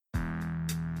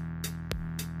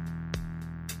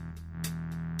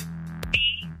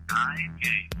All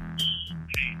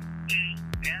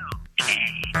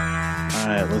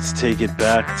right, let's take it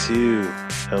back to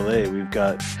LA. We've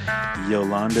got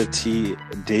Yolanda T.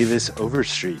 Davis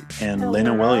Overstreet and Hello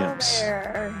Lena Williams.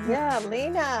 there. Yeah,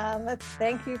 Lena. Let's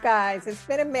thank you guys. It's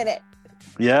been a minute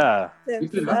Yeah,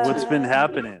 since. what's been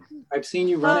happening? I've seen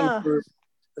you running for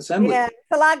assembly. Yeah, it's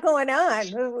a lot going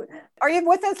on. Are you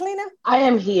with us, Lena? I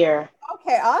am here.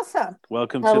 Okay, awesome.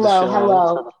 Welcome to the Hello, show.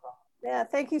 hello. Yeah,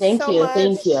 thank you Thank so you, much.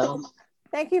 thank you.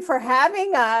 Thank you for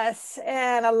having us.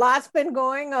 And a lot's been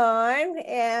going on,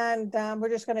 and we're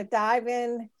just going to dive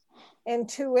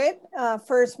into it.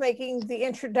 First, making the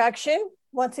introduction.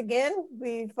 Once again,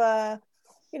 we've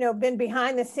been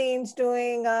behind the scenes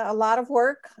doing a lot of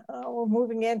work. We're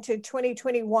moving into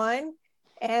 2021.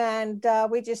 And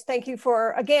we just thank you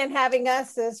for, again, having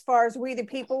us as far as We the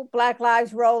People, Black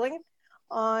Lives Rolling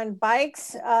on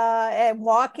bikes and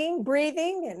walking,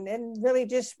 breathing, and really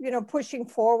just, pushing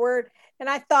forward. And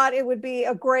I thought it would be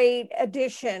a great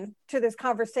addition to this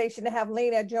conversation to have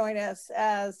Lena join us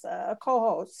as a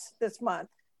co-host this month.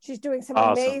 She's doing some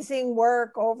amazing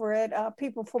work over at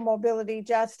People for Mobility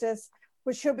Justice,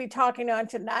 which she'll be talking on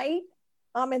tonight.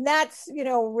 And that's,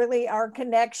 really our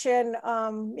connection,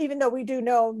 even though we do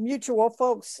know mutual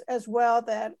folks as well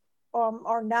that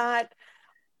are not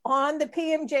on the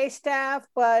PMJ staff,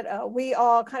 but we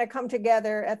all kind of come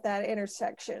together at that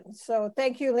intersection. So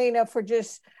thank you, Lena, for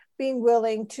just being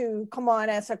willing to come on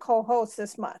as a co-host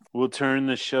this month. We'll turn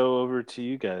the show over to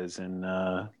you guys and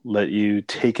let you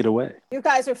take it away. You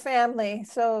guys are family.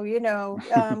 So,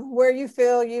 where you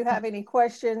feel you have any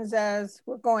questions as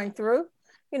we're going through,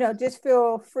 just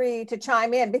feel free to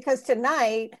chime in, because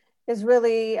tonight is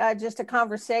really just a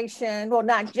conversation. Well,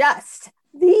 not just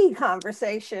the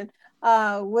conversation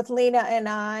with Lena and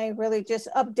I, really just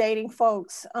updating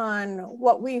folks on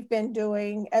what we've been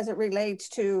doing as it relates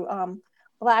to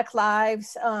Black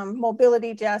lives,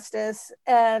 mobility justice,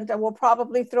 and we'll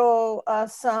probably throw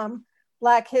some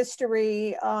Black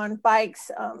history on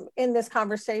bikes in this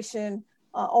conversation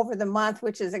over the month,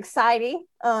 which is exciting.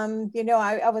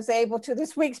 I was able to,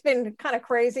 this week's been kind of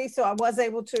crazy, so I was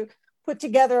able to put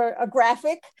together a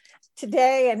graphic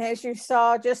today. And as you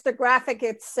saw, just the graphic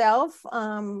itself,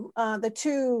 the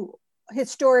two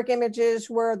historic images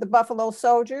were the Buffalo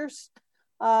Soldiers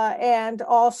and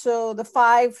also the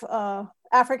 5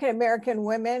 African-American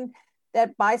women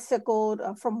that bicycled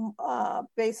from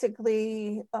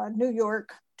basically New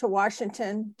York to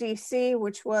Washington, D.C.,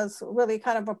 which was really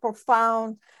kind of a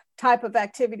profound type of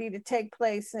activity to take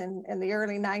place in the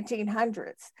early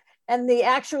 1900s. And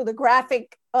the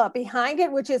graphic behind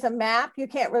it, which is a map, you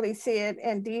can't really see it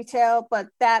in detail, but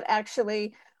that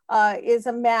actually is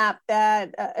a map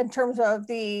that in terms of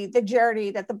the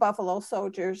journey that the Buffalo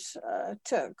Soldiers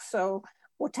took. So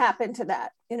we'll tap into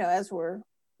that, as we're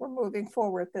moving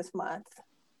forward this month.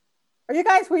 Are you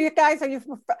guys,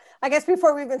 I guess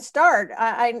before we even start,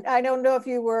 I don't know if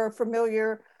you were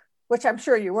familiar, which I'm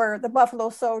sure you were, the Buffalo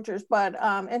Soldiers, but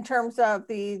in terms of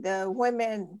the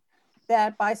women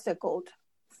that bicycled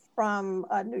from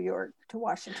New York to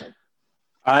Washington.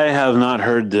 I have not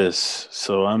heard this,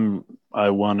 so I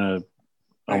want to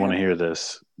hear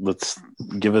this. Let's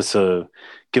give us and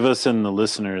the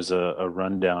listeners a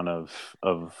rundown of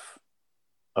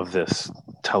this.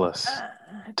 Tell us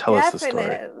the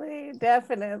story.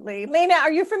 Definitely. Lena,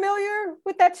 are you familiar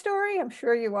with that story? I'm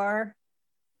sure you are.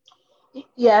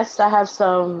 Yes, I have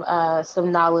some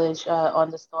knowledge on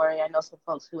the story. I know some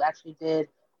folks who actually did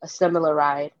a similar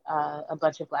ride, a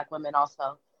bunch of Black women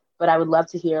also. But I would love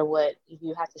to hear what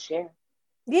you have to share.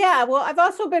 Yeah, well, I've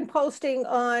also been posting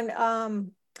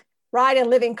on Ride in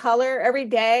Living Color. Every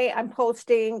day I'm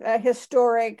posting a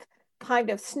historic kind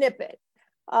of snippet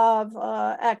of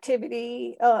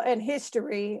activity and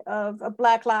history of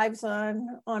Black lives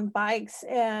on bikes.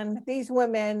 And these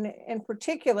women in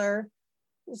particular,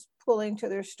 just pulling to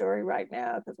their story right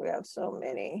now because we have so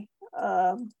many.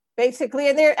 Basically,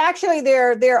 and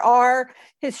there are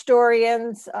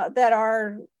historians that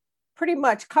are pretty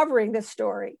much covering this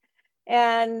story.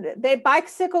 And they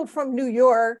bicycled from New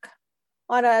York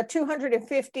on a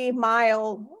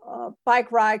 250-mile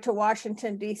bike ride to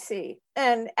Washington, D.C.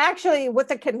 And actually what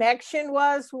the connection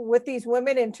was with these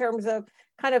women in terms of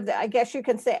kind of, I guess you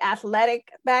can say,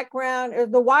 athletic background, or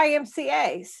the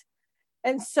YMCAs.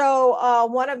 And so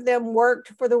one of them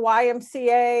worked for the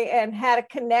YMCA and had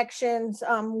connections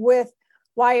with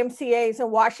YMCAs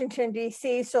in Washington,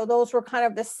 D.C. So those were kind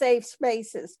of the safe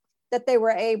spaces that they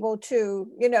were able to,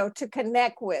 to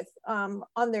connect with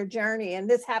on their journey. And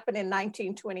this happened in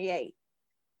 1928.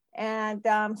 And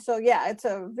so, yeah, it's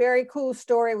a very cool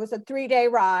story. It was a 3-day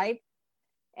ride.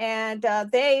 And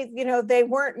they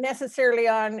weren't necessarily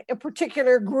on a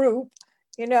particular group,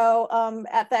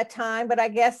 at that time. But I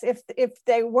guess if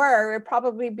they were, it'd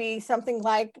probably be something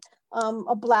like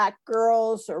a Black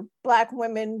girls or Black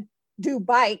women do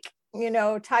bike,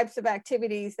 types of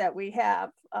activities that we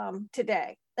have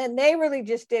today. And they really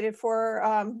just did it for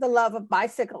the love of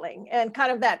bicycling and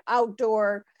kind of that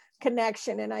outdoor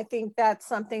connection. And I think that's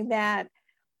something that,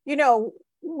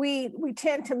 we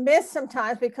tend to miss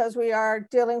sometimes because we are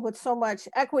dealing with so much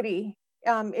equity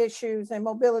issues and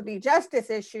mobility justice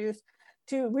issues.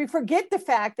 We forget the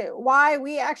fact that why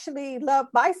we actually love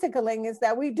bicycling is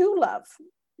that we do love,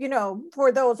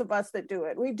 for those of us that do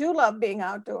it, we do love being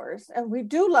outdoors, and we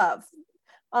do love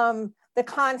the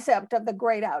concept of the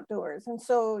great outdoors. And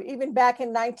so even back in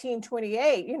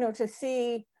 1928, to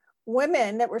see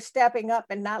women that were stepping up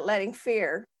and not letting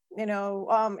fear,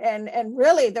 and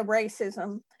really the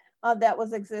racism that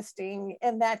was existing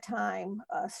in that time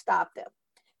stopped them.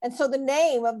 And so the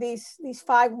name of these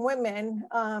 5 women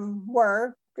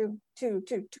were, to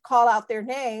call out their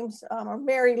names, are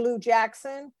Mary Lou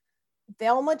Jackson,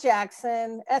 Velma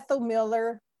Jackson, Ethel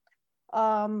Miller,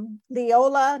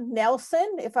 Leola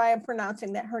Nelson, if I am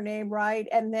pronouncing her name right,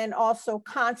 and then also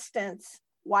Constance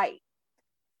White.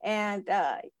 And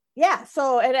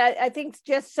so, and I think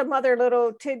just some other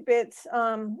little tidbits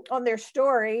on their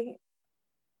story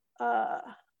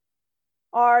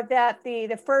are that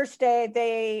the first day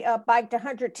they biked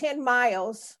 110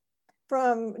 miles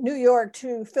from New York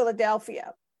to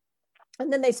Philadelphia.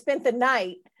 And then they spent the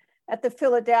night at the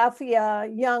Philadelphia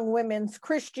Young Women's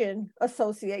Christian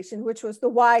Association, which was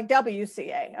the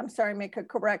YWCA. I'm sorry, make a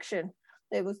correction.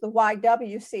 It was the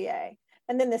YWCA.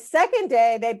 And then the second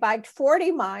day, they biked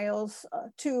 40 miles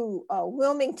to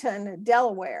Wilmington,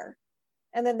 Delaware.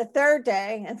 And then the third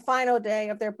day and final day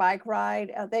of their bike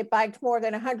ride, they biked more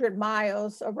than 100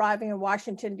 miles, arriving in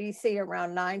Washington, D.C.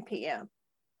 around 9 p.m.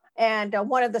 And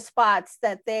one of the spots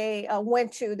that they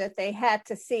went to that they had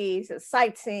to see, so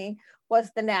sightseeing,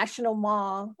 was the National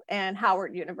Mall and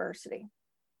Howard University.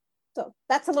 So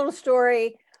that's a little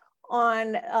story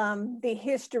on the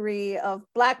history of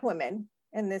Black women,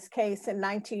 in this case in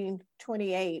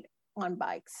 1928, on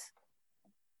bikes.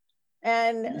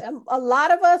 And a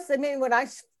lot of us, when I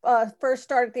first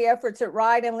started the efforts at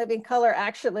Ride in Living Color,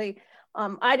 actually,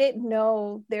 I didn't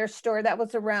know their story. That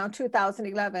was around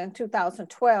 2011,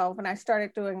 2012, and I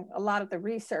started doing a lot of the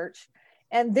research.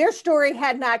 And their story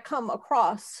had not come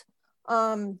across,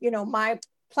 my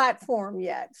platform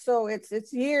yet. So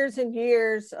it's years and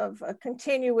years of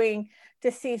continuing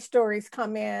to see stories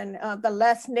come in, the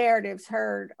less narratives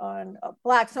heard on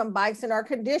Blacks on bikes, and our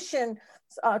condition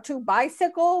to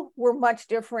bicycle were much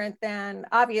different than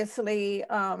obviously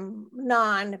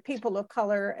non-people of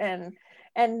color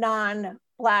and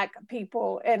non-Black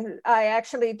people. And I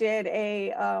actually did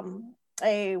a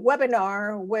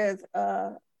webinar with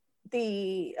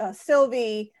the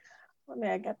Sylvie.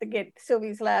 I got to get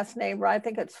Sylvie's last name right. I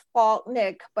think it's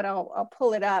Faltnick, but I'll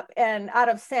pull it up. And out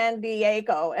of San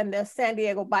Diego and the San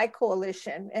Diego Bike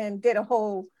Coalition, and did a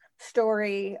whole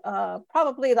story,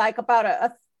 probably like about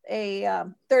a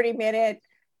 30-minute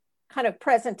kind of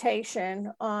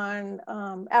presentation on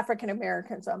African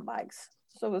Americans on bikes.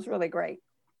 So it was really great.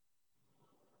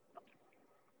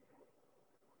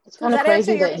 It's kind of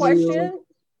crazy that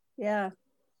you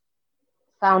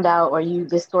found out, or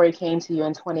this story came to you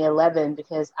in 2011,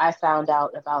 because I found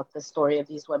out about the story of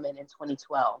these women in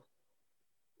 2012.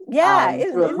 Yeah,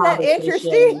 isn't that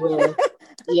interesting?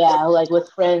 With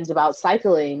friends about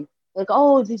cycling. Like,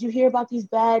 oh, did you hear about these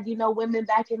bad, women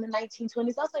back in the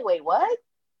 1920s? I was like, wait, what?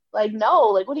 Like, no,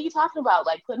 like, what are you talking about?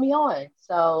 Like, put me on.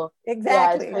 So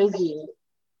exactly, yeah, it's crazy.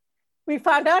 We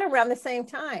found out around the same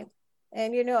time.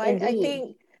 And, I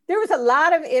think there was a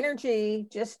lot of energy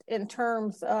just in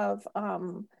terms of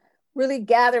really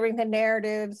gathering the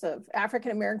narratives of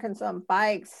African Americans on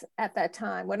bikes at that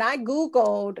time. When I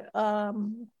Googled, I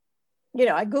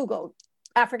Googled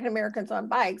African Americans on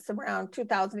bikes around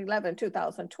 2011,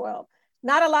 2012.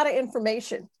 Not a lot of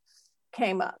information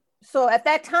came up. So at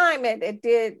that time, it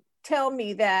did tell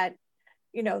me that,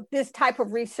 this type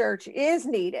of research is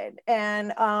needed.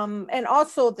 And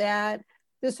also that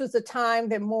this was a time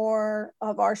that more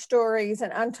of our stories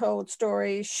and untold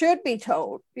stories should be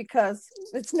told, because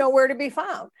it's nowhere to be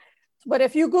found. But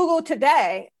if you Google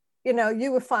today,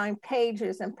 you would find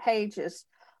pages and pages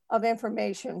of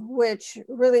information, which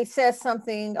really says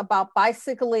something about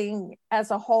bicycling as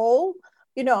a whole,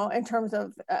 in terms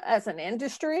of as an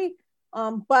industry.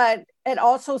 But it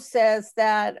also says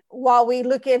that while we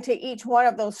look into each one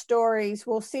of those stories,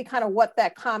 we'll see kind of what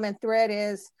that common thread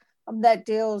is that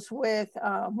deals with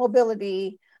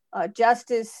mobility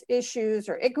justice issues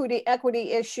or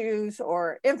equity issues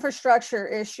or infrastructure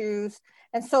issues.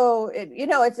 And so,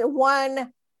 it's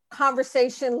one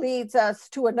conversation leads us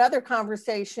to another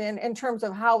conversation in terms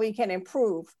of how we can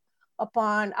improve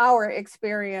upon our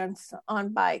experience on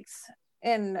bikes.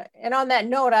 And on that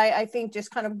note, I think just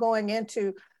kind of going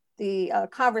into the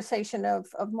conversation of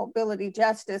mobility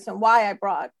justice and why I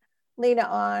brought Lena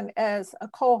on as a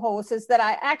co-host is that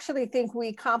I actually think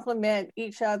we complement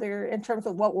each other in terms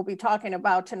of what we'll be talking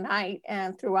about tonight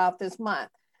and throughout this month.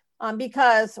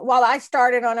 Because while I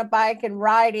started on a bike and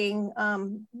riding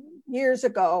years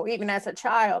ago, even as a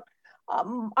child,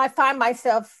 I find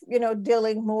myself,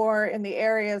 dealing more in the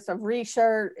areas of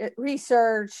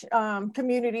research,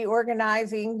 community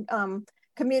organizing,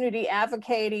 community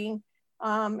advocating,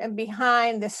 and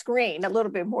behind the screen a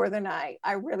little bit more than I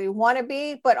really want to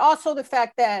be. But also the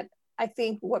fact that I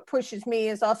think what pushes me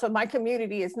is also my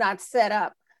community is not set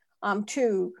up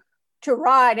to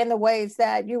ride in the ways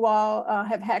that you all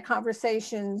have had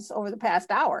conversations over the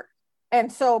past hour.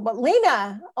 And so, but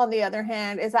Lena, on the other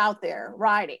hand, is out there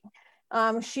riding.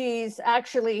 She's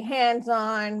actually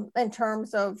hands-on in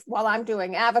terms of, while I'm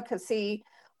doing advocacy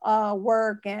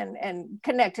work and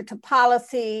connected to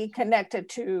policy, connected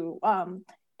to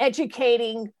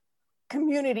educating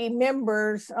community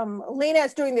members. Lena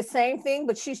is doing the same thing,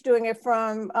 but she's doing it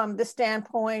from the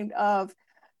standpoint of,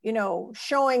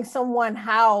 showing someone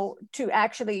how to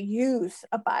actually use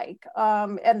a bike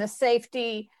and the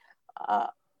safety,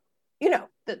 all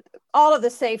of the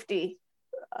safety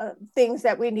things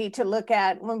that we need to look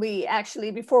at when we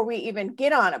actually, before we even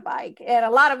get on a bike, and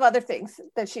a lot of other things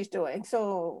that she's doing.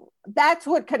 So that's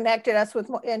what connected us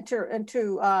with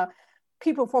into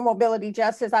People for Mobility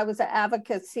Justice. I was an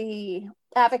advocate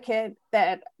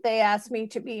that they asked me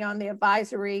to be on the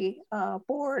advisory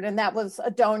board, and that was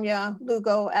Adonia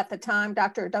Lugo at the time,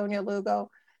 Dr. Adonia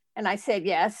Lugo. And I said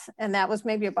yes, and that was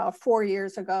maybe about 4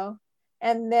 years ago.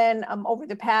 And then over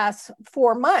the past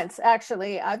 4 months,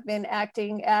 actually, I've been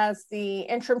acting as the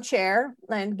interim chair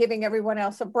and giving everyone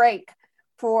else a break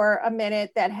for a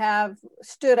minute that have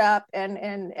stood up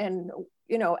and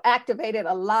activated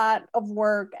a lot of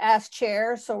work as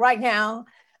chair. So right now,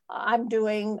 I'm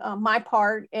doing my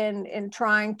part in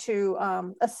trying to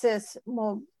assist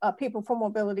People for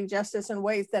Mobility Justice in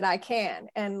ways that I can.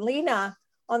 And Lena,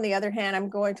 on the other hand, I'm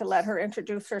going to let her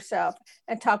introduce herself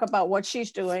and talk about what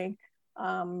she's doing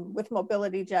with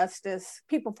mobility justice,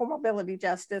 People for Mobility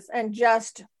Justice, and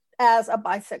just as a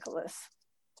bicyclist.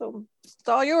 So it's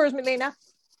all yours, Melina.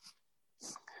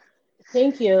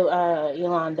 Thank you,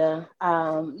 Yolanda.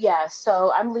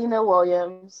 So I'm Lena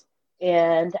Williams,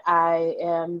 and I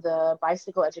am the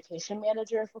bicycle education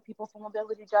manager for People for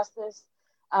Mobility Justice.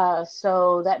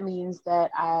 So that means that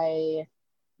I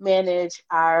manage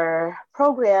our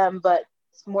program, but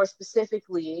more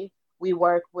specifically, we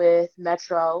work with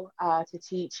Metro to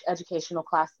teach educational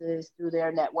classes through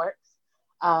their networks.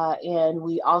 And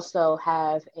we also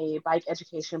have a bike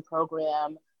education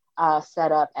program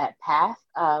set up at PATH,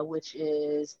 which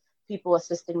is People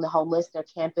Assisting the Homeless, their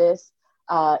campus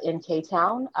in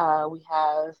K-Town. We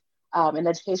have an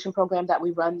education program that we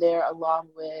run there along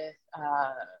with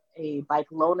a bike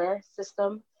loaner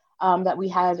system that we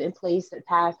have in place at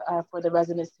PATH for the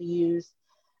residents to use.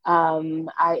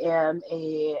 I am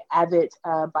an avid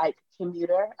bike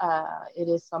commuter. It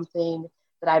is something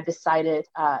that I've decided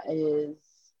is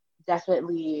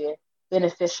definitely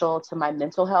beneficial to my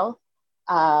mental health,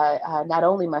 not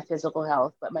only my physical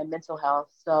health, but my mental health.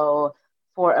 So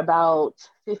for about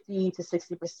 50 to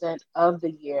 60% of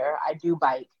the year, I do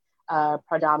bike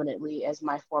predominantly as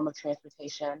my form of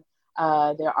transportation.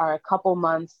 There are a couple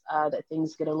months that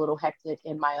things get a little hectic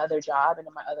in my other job and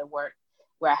in my other work,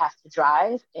 where I have to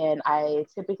drive, and I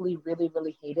typically really,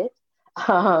 really hate it.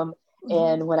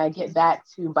 And when I get back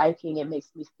to biking, it makes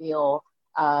me feel,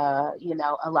 a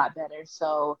lot better.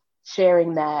 So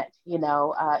sharing that,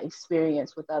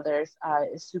 experience with others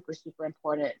is super, super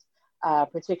important,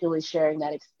 particularly sharing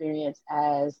that experience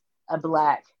as a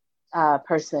Black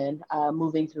person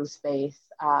moving through space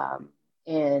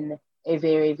in a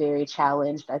very, very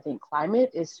challenged, I think,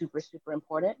 climate is super, super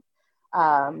important.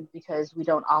 Because we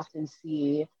don't often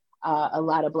see a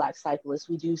lot of Black cyclists.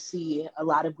 We do see a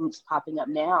lot of groups popping up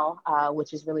now,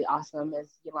 which is really awesome, as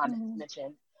Yolanda has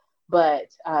mentioned. But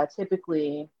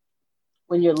typically,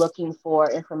 when you're looking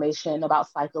for information about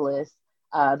cyclists,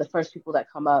 the first people that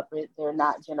come up, they're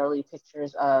not generally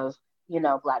pictures of,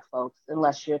 Black folks,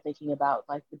 unless you're thinking about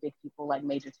like the big people like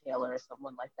Major Taylor or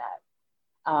someone like that.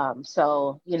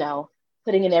 So,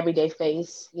 putting an everyday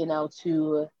face,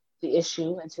 to the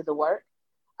issue and to the work.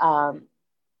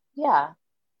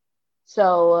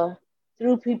 So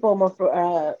through People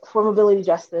for Mobility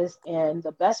Justice and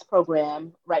the BEST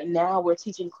program, right now we're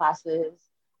teaching classes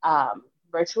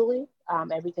virtually.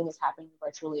 Everything is happening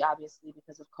virtually, obviously,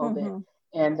 because of COVID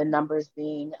and the numbers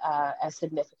being as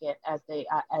significant as they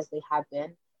have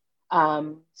been.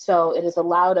 So it has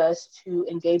allowed us to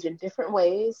engage in different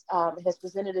ways. It has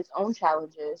presented its own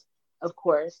challenges, of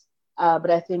course,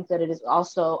 but I think that it has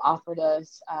also offered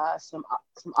us some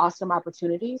awesome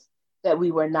opportunities that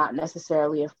we were not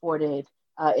necessarily afforded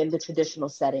in the traditional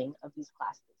setting of these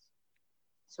classes.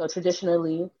 So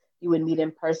traditionally, you would meet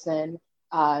in person.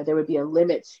 There would be a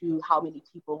limit to how many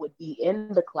people would be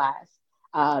in the class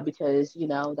because,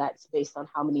 that's based on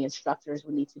how many instructors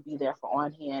would need to be there for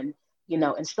on-hand,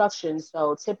 instruction.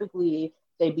 So typically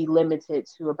they'd be limited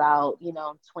to about,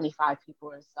 25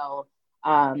 people or so.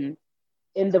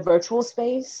 In the virtual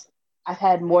space, I've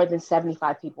had more than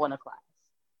 75 people in a class.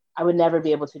 I would never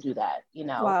be able to do that,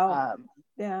 Wow.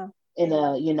 in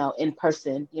a, in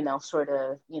person, sort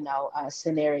of,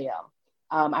 scenario.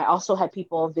 I also had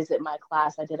people visit my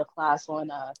class. I did a class on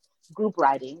group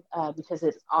writing because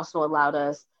it also allowed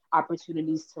us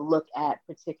opportunities to look at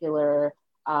particular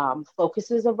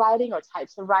focuses of writing or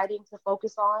types of writing to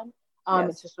focus on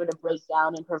and to sort of break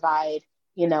down and provide,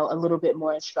 a little bit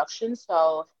more instruction.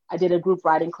 So I did a group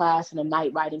writing class and a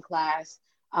night writing class.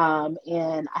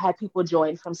 And I had people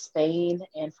join from Spain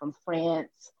and from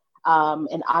France.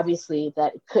 And obviously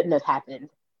that couldn't have happened,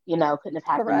 in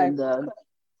the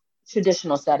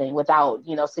traditional setting without,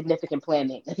 significant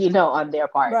planning, on their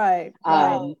part. Right.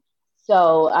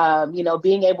 So,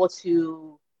 being able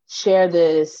to share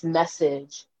this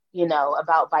message,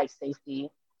 about bike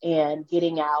safety and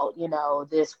getting out,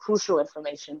 this crucial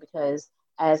information, because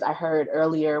as I heard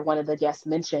earlier, one of the guests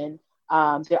mentioned,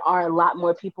 there are a lot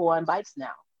more people on bikes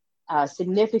now,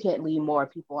 significantly more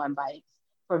people on bikes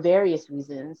for various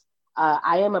reasons.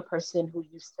 I am a person who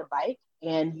used to bike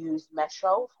and use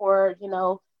Metro for,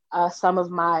 some of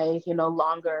my,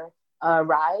 longer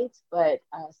rides. But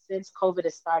since COVID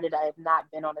has started, I have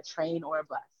not been on a train or a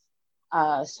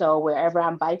bus. So wherever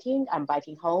I'm biking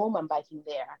home, I'm biking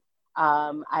there.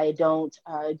 I don't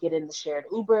get in the shared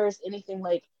Ubers,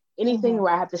 anything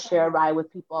where I have to share a ride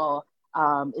with people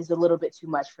is a little bit too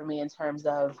much for me in terms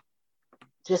of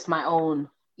just my own,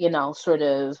 sort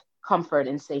of comfort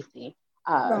and safety.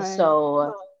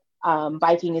 So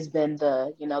biking has been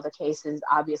the case is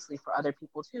obviously for other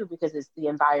people too, because it's the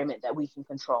environment that we can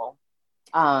control.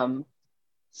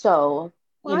 So,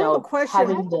 I have a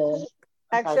question.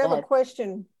 I have a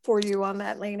question for you on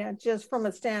that, Lena, just from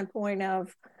a standpoint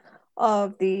of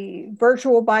the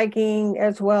virtual biking,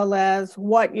 as well as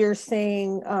what you're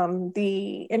seeing,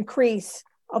 the increase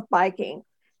of biking.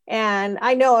 And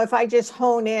I know if I just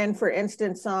hone in, for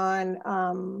instance, on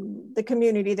the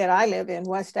community that I live in,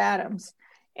 West Adams,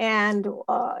 and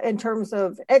in terms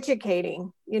of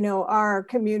educating, our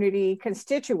community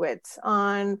constituents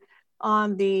on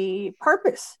the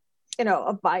purpose,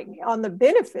 of biking, on the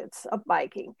benefits of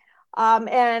biking,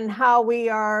 and how we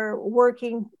are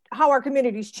working, how our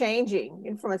community is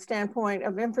changing from a standpoint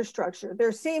of infrastructure.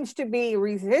 There seems to be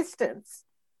resistance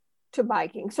to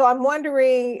biking. So I'm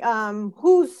wondering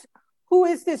who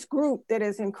is this group that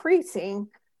is increasing?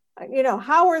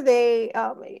 How are they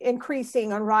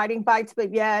increasing on riding bikes,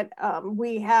 but yet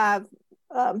we have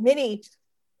many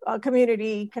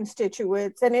community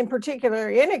constituents, and in particular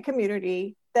in a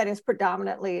community that is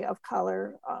predominantly of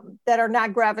color, that are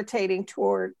not gravitating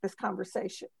toward this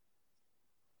conversation?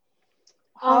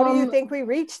 How do you think we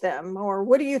reach them, or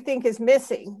what do you think is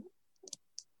missing?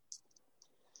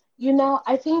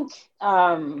 I think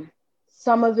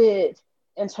some of it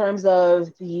in terms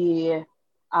of the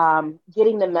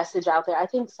getting the message out there. I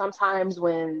think sometimes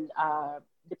when,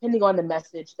 depending on the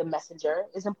message, the messenger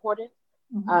is important.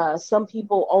 Some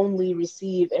people only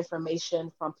receive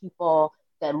information from people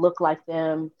that look like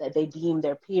them, that they deem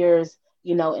their peers,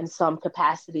 in some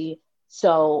capacity.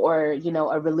 So, or,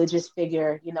 a religious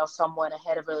figure, someone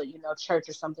ahead of a, church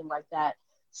or something like that.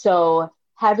 So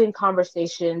having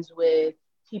conversations with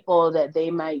people that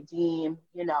they might deem,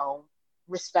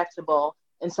 respectable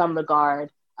in some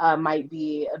regard might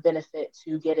be a benefit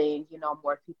to getting,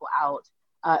 more people out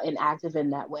and active in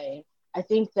that way. I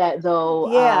think that though.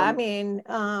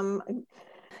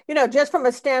 Just from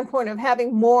a standpoint of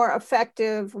having more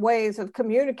effective ways of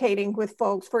communicating with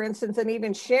folks, for instance, and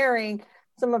even sharing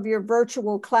some of your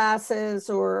virtual classes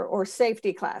or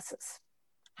safety classes.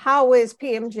 How is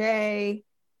PMJ,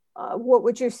 what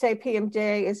would you say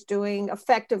PMJ is doing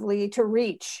effectively to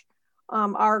reach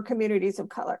our communities of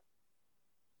color?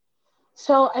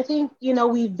 So I think,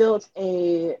 we've built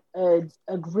a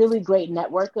really great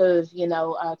network of,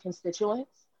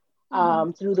 constituents.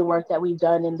 through the work that we've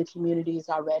done in the communities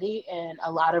already. And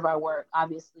a lot of our work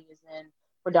obviously is in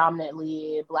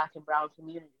predominantly Black and Brown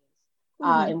communities.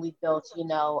 And we've built,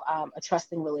 a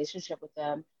trusting relationship with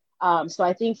them. So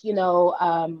I think,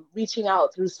 reaching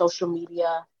out through social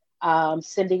media,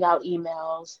 sending out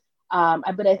emails.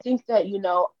 But I think that,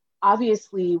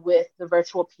 obviously with the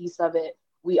virtual piece of it,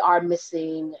 we are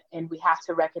missing, and we have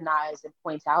to recognize and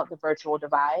point out the virtual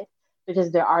divide,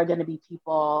 because there are going to be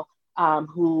people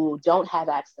who don't have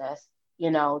access,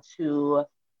 to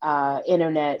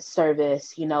internet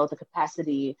service, the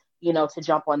capacity, to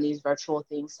jump on these virtual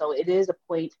things. So it is a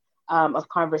point of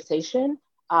conversation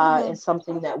and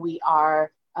something that we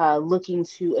are looking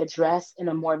to address in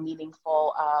a more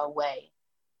meaningful way.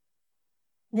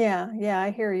 Yeah,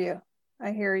 I hear you.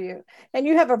 And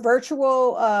you have a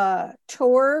virtual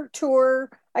tour,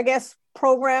 I guess,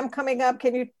 program coming up.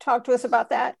 Can you talk to us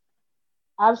about that?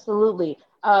 Absolutely.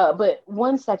 But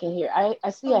 1 second here. I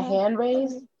see a hand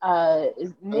raised.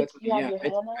 Is Nick, you have your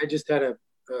hand up? I just had a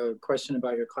question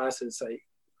about your classes.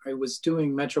 I was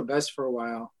doing Metro Best for a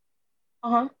while.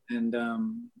 And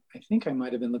I think I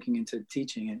might have been looking into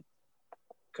teaching it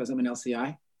because I'm an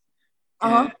LCI.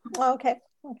 Okay.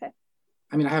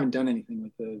 I mean, I haven't done anything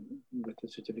with the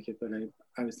certificate, but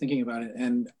I was thinking about it,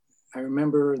 and I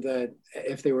remember that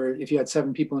if you had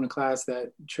 7 people in a class,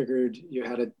 that triggered you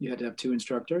had to have 2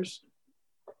 instructors.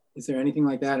 Is there anything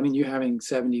like that? I mean, you having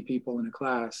 70 people in a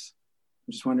class,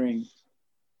 I'm just wondering.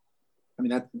 I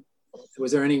mean,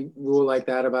 was there any rule like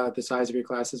that about the size of your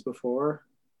classes before?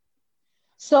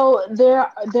 So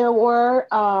there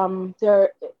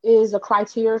is a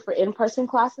criteria for in-person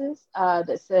classes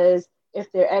that says if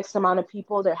there are X amount of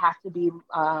people, there have to be,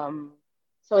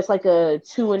 so it's like a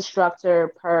 2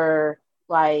 instructor per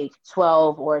like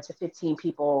 12 or to 15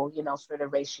 people, sort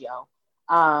of ratio.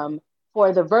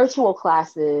 For the virtual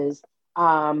classes,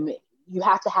 you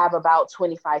have to have about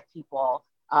 25 people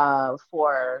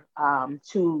for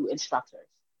 2 instructors.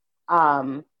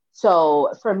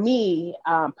 So for me,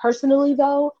 personally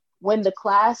though, the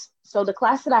class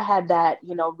that I had that,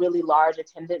 really large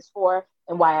attendance for,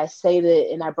 and why I say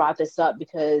that, and I brought this up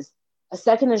because a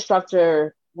second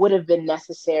instructor would have been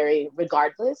necessary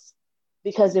regardless,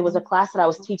 because it was a class that I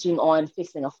was teaching on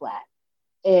fixing a flat.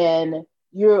 And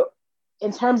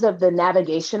in terms of the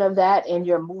navigation of that, and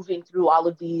you're moving through all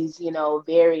of these,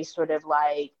 very sort of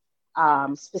like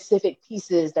specific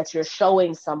pieces that you're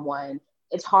showing someone,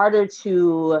 it's harder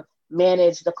to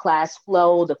manage the class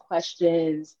flow, the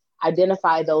questions,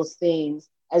 identify those things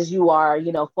as you are,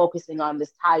 focusing on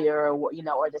this tire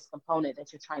or this component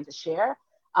that you're trying to share.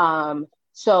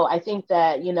 So I think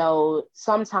that,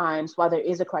 sometimes while there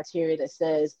is a criteria that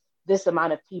says this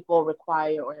amount of people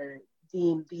require or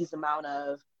deem these amount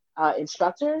of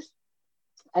instructors,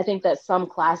 I think that some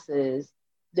classes,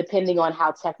 depending on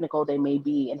how technical they may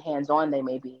be and hands-on they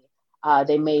may be,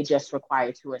 they may just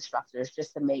require 2 instructors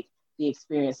just to make the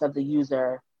experience of the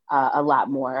user a lot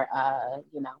more,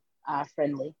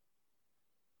 friendly.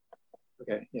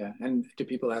 Okay, yeah. And do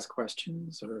people ask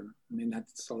questions? Or, I mean,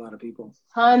 that's a lot of people.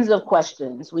 Tons of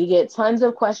questions. We get tons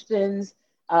of questions.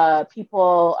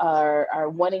 People are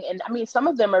wanting, and I mean, some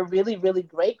of them are really, really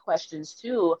great questions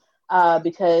too,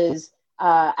 because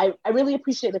I really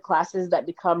appreciate the classes that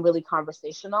become really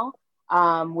conversational,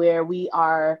 where we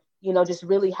are, just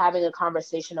really having a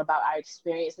conversation about our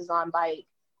experiences on bike,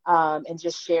 and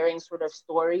just sharing sort of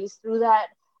stories through that.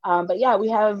 But yeah, we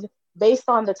have, based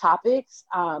on the topics,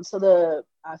 so the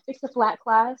Fix a Flat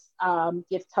class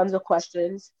gets tons of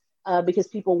questions because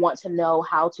people want to know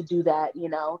how to do that,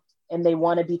 and they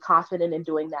want to be confident in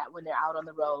doing that when they're out on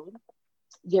the road,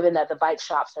 given that the bike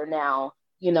shops are now,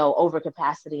 over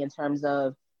capacity in terms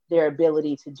of their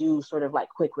ability to do sort of like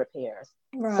quick repairs.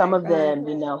 Right, some of them,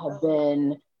 have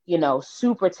been,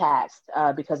 super taxed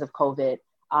because of COVID.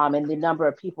 And the number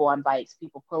of people on bikes,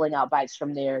 people pulling out bikes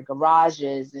from their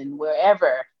garages and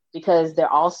wherever, because they're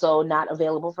also not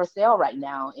available for sale right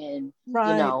now in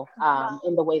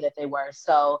the way that they were.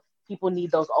 So people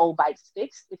need those old bikes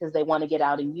fixed because they want to get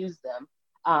out and use them.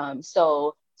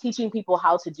 So teaching people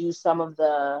how to do some of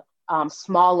the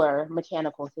smaller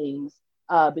mechanical things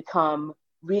become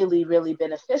really, really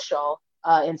beneficial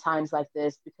in times like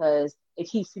this, because it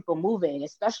keeps people moving,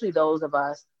 especially those of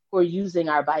us who are using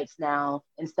our bikes now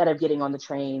instead of getting on the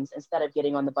trains, instead of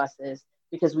getting on the buses,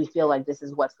 because we feel like this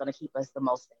is what's going to keep us the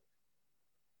most safe.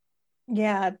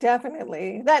 Yeah,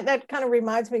 definitely. That kind of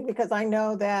reminds me, because I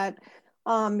know that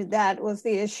that was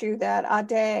the issue that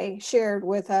Ade shared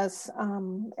with us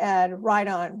at Ride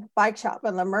On Bike Shop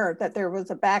in Leimert, that there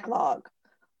was a backlog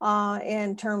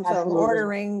in terms of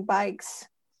ordering bikes.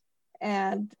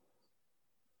 And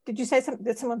Did you say something?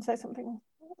 Did someone say something?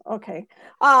 Okay.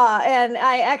 And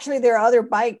there are other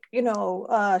bike,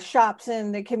 shops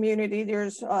in the community.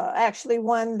 There's actually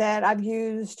one that I've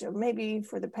used maybe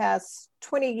for the past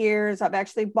 20 years. I've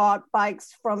actually bought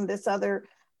bikes from this other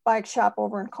bike shop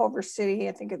over in Culver City.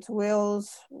 I think it's World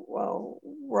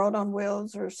on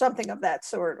Wheels or something of that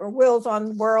sort, or Wheels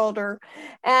on World.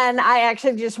 And I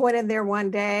actually just went in there one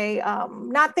day,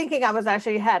 not thinking I was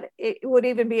would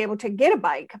even be able to get a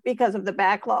bike because of the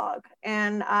backlog.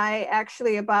 And I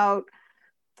actually about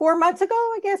 4 months ago,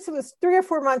 I guess it was 3 or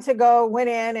 4 months ago, went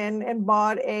in and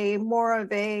bought more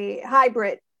of a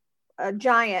hybrid, a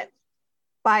giant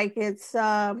bike. It's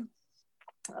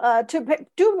to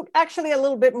do actually a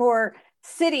little bit more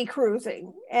city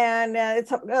cruising, and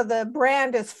the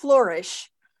brand is Flourish.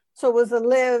 So it was a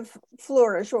Live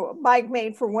Flourish, or a bike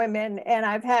made for women, and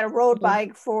I've had a road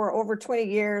bike for over 20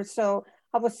 years. So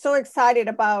I was so excited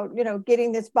about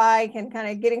getting this bike and kind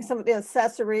of getting some of the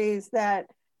accessories that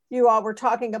you all were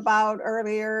talking about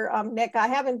earlier. Nick, I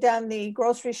haven't done the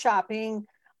grocery shopping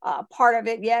part of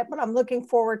it yet, but I'm looking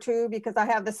forward to, because I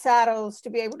have the saddles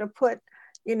to be able to put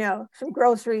some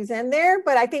groceries in there.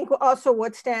 But I think also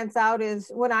what stands out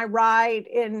is when I ride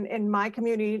in my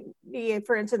community,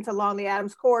 for instance, along the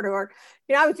Adams Corridor,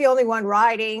 I was the only one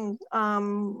riding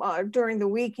during the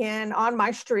weekend on my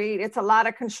street. It's a lot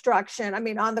of construction.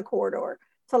 On the corridor,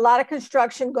 it's a lot of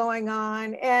construction going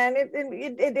on. And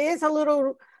it is a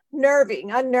little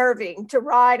unnerving to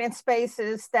ride in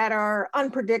spaces that are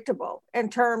unpredictable in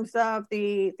terms of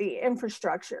the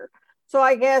infrastructure. So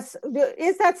I guess,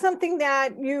 is that something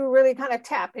that you really kind of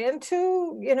tap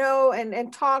into,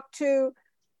 and talk to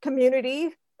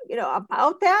community,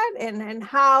 about that, and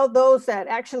how those that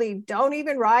actually don't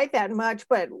even ride that much,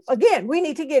 but again, we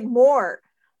need to get more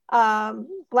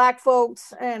Black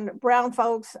folks and brown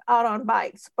folks out on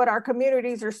bikes, but our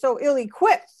communities are so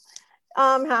ill-equipped.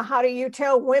 How do you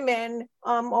tell women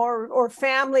or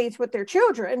families with their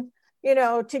children,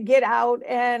 to get out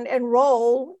and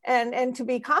roll and to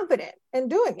be confident in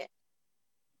doing it?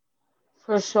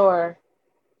 For sure.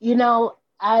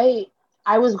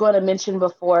 I was going to mention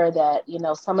before that,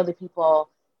 some of the people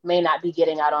may not be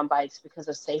getting out on bikes because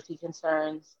of safety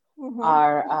concerns,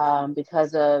 or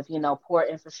because of, poor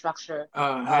infrastructure.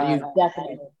 How do you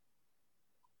definitely.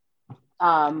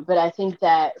 But I think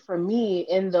that for me,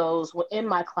 in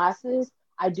my classes,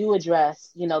 I do address,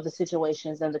 the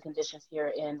situations and the conditions here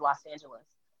in Los Angeles,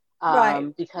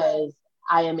 right, because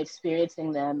I am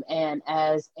experiencing them. And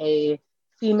as a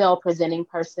female presenting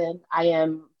person, I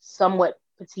am somewhat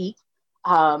petite.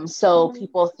 So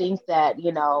people think that,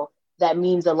 that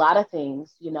means a lot of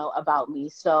things, about me.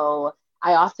 So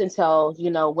I often tell,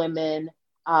 women,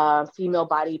 female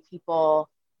bodied people,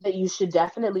 that you should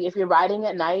definitely, if you're riding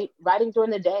at night, riding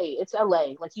during the day, it's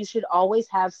LA. Like, you should always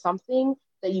have something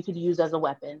that you could use as a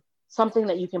weapon, something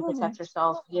that you can protect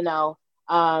yourself.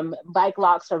 Bike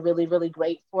locks are really, really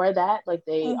great for that. Like,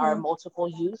 they are multiple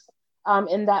use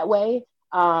in that way.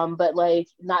 But like,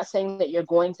 not saying that you're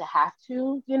going to have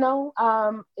to,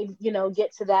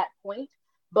 get to that point.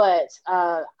 But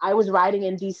I was riding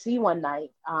in DC one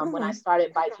night when I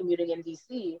started bike commuting in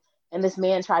DC, and this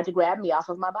man tried to grab me off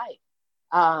of my bike.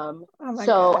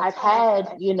 So God. I've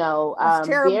had,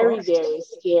 very, very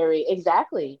scary,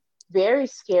 exactly, very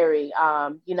scary,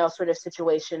 sort of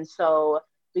situations. So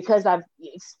because I've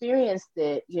experienced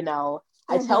it,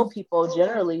 I tell people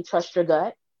generally, trust your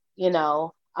gut,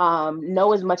 know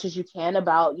as much as you can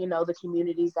about, the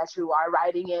communities that you are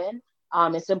riding in.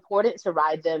 It's important to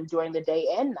ride them during the day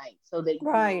and night so that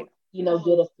you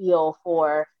get a feel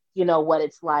for, what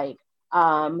it's like.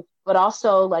 But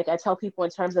also, like, I tell people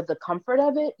in terms of the comfort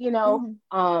of it,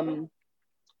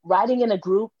 riding in a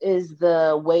group is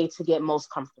the way to get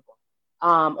most comfortable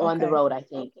on the road, I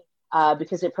think,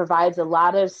 because it provides a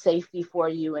lot of safety for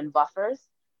you and buffers.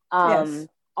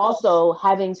 Also,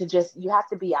 having to you have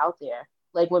to be out there.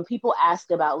 Like, when people ask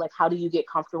about, like, how do you get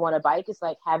comfortable on a bike, it's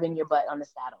like having your butt on the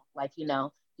saddle. Like, you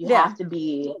have to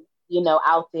be,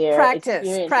 out there.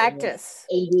 Practice.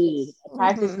 Indeed.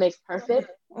 Practice makes perfect.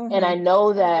 And I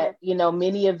know that,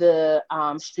 many of the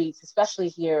streets, especially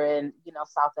here in,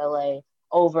 South LA,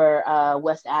 over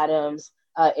West Adams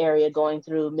area, going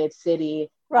through Mid-City,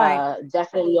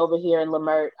 definitely over here in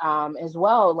Leimert as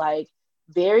well, like,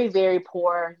 very, very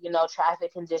poor,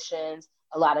 traffic conditions,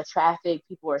 a lot of traffic,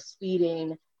 people are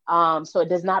speeding. So it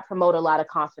does not promote a lot of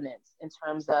confidence in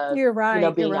terms of, being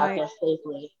out there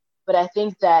safely. But I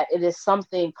think that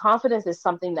confidence is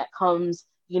something that comes,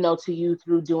 to you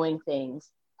through doing things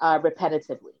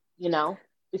repetitively,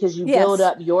 because you build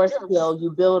up your skill, you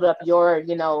build up your,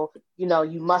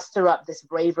 you muster up this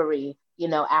bravery,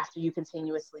 after you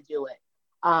continuously do it.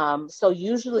 So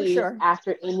usually sure.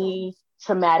 after any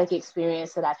traumatic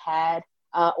experience that I've had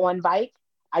on bike,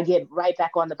 I get right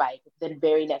back on the bike. Then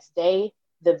very next day,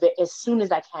 as soon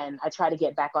as I can, I try to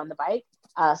get back on the bike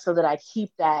so that I keep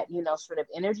that, sort of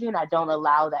energy, and I don't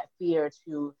allow that fear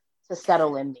to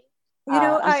settle in me.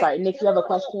 I'm sorry, Nick, you have a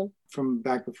question? From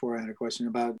back before, I had a question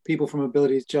about People for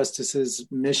Mobility Justice's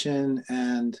mission,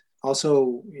 and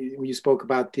also when you spoke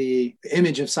about the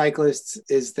image of cyclists,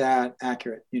 is that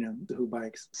accurate, who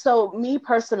bikes? So me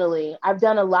personally, I've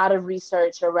done a lot of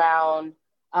research around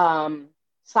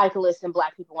cyclists and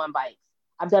Black people on bikes.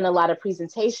 I've done a lot of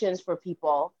presentations for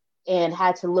people and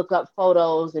had to look up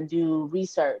photos and do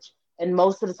research. And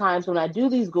most of the times when I do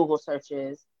these Google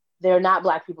searches, they're not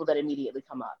Black people that immediately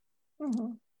come up.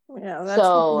 Mm-hmm. Yeah, that's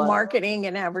marketing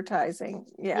and advertising.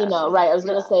 Yeah. Right. I was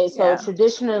going to say,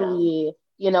 traditionally,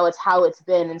 it's how it's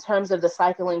been in terms of the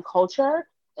cycling culture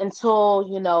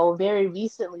until, very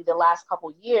recently, the last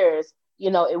couple years,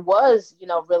 it was,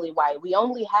 really white. We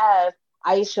only have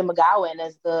Aisha McGowan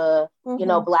as the,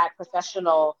 Black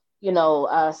professional,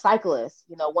 cyclist,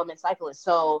 woman cyclist.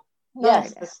 So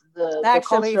yes, the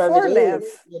culture of it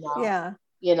is,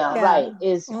 right,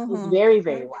 is very,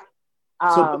 very white.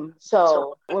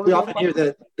 So we often hear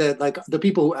that like the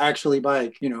people who actually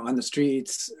bike, on the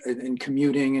streets and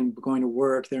commuting and going to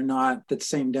work, they're not the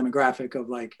same demographic of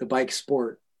like the bike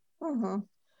sport. Mm-hmm.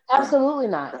 Absolutely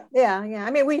not. Yeah.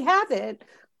 I mean, we have it.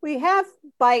 We have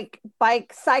bike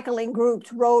cycling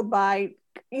groups, road bike,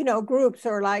 groups,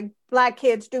 or like Black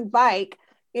Kids Do Bike,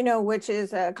 which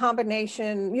is a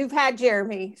combination. You've had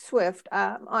Jeremy Swift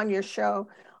on your show.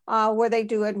 Where they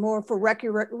do it more for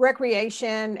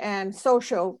recreation and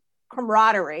social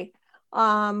camaraderie.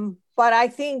 But I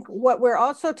think what we're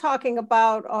also talking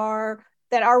about are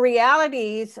that our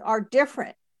realities are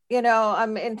different,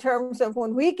 in terms of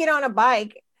when we get on a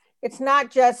bike, it's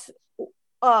not just,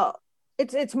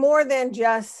 it's more than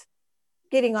just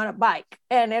getting on a bike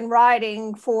and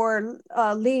riding for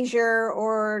leisure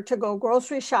or to go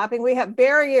grocery shopping. We have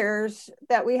barriers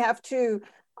that we have to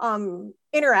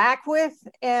interact with,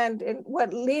 and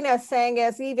what Lena's saying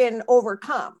is even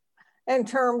overcome in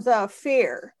terms of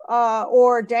fear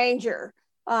or danger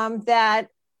that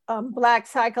Black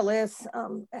cyclists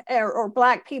or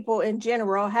Black people in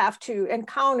general have to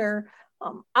encounter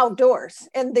outdoors,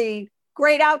 in the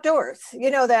great outdoors,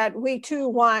 that we too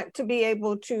want to be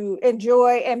able to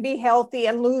enjoy and be healthy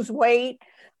and lose weight,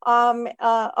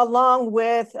 along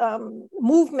with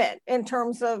movement in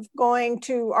terms of going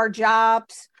to our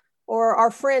jobs or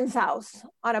our friend's house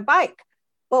on a bike.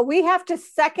 But we have to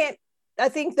I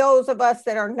think those of us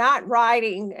that are not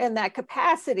riding in that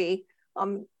capacity,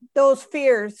 those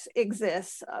fears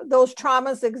exist, those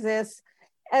traumas exist,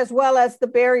 as well as the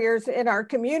barriers in our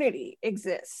community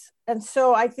exist. And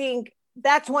so I think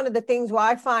that's one of the things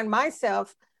why I find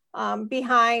myself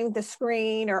behind the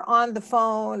screen or on the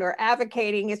phone or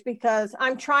advocating, is because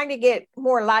I'm trying to get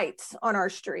more lights on our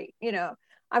street.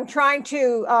 I'm trying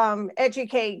to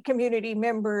educate community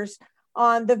members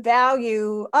on the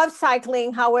value of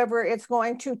cycling. However, it's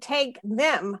going to take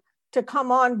them to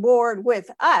come on board with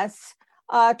us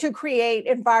to create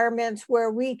environments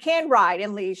where we can ride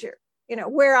in leisure,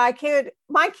 where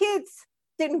my kids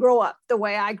didn't grow up the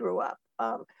way I grew up.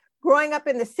 Growing up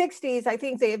in the 60s, I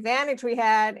think the advantage we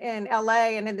had in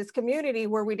LA and in this community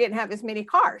where we didn't have as many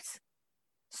cars.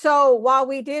 So while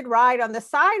we did ride on the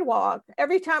sidewalk,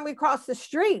 every time we crossed the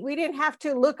street, we didn't have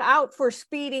to look out for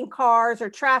speeding cars or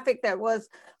traffic that was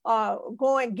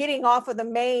getting off of the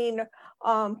main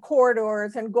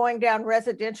corridors and going down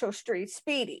residential streets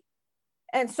speedy.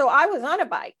 And so I was on a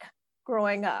bike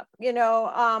growing up,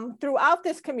 throughout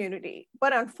this community.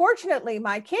 But unfortunately,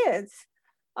 my kids,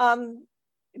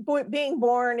 being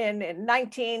born in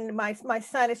 19, my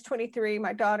son is 23,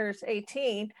 my daughter's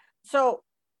 18. So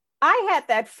I had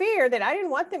that fear that I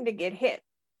didn't want them to get hit.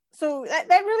 So that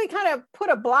really kind of put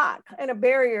a block and a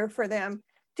barrier for them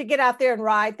to get out there and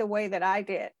ride the way that I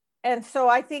did. And so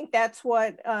I think that's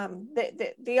what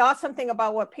the awesome thing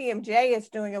about what PMJ is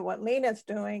doing and what Lena's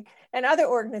doing and other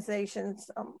organizations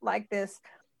like this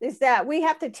is that we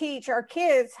have to teach our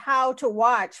kids how to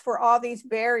watch for all these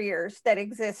barriers that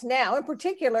exist now, in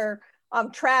particular,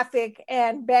 traffic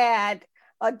and bad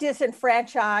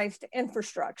disenfranchised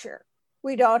infrastructure.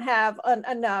 We don't have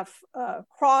enough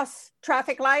cross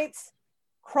traffic lights,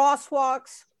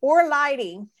 crosswalks, or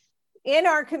lighting in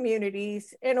our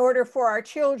communities in order for our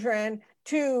children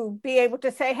to be able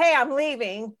to say, hey, I'm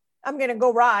leaving, I'm going to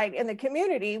go ride in the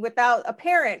community, without a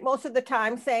parent most of the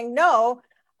time saying, no,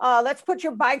 let's put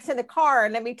your bikes in the car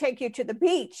and let me take you to the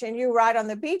beach and you ride on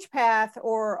the beach path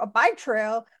or a bike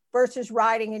trail versus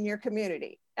riding in your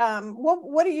community.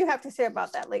 What do you have to say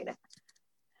about that, Lena?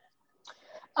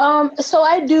 So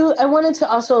I wanted to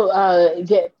also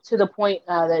get to the point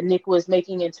that Nick was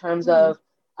making in terms of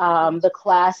the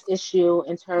class issue,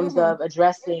 in terms of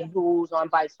addressing who's on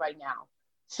bikes right now.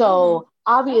 So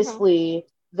obviously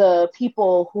the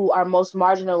people who are most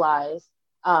marginalized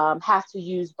have to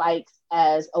use bikes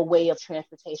as a way of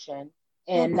transportation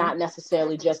and not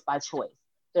necessarily just by choice.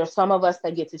 There's some of us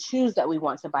that get to choose that we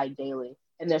want to bike daily,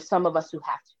 and there's some of us who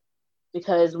have to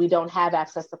because we don't have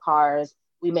access to cars.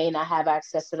 We may not have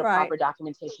access to the proper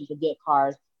documentation to get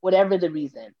cars, whatever the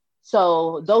reason.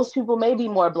 So those people may be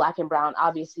more Black and brown,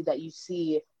 obviously, that you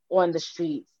see on the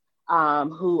streets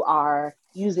who are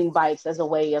using bikes as a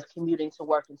way of commuting to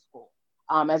work and school,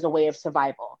 as a way of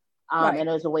survival, and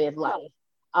as a way of life.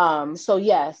 So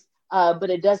yes, but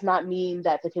it does not mean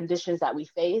that the conditions that we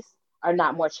face are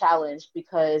not more challenged,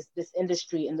 because this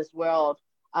industry in this world,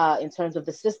 in terms of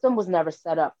the system, was never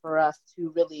set up for us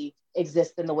to really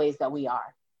exist in the ways that we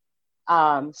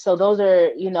are. So those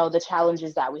are, the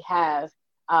challenges that we have.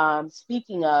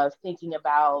 Speaking of thinking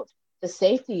about the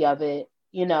safety of it,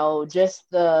 just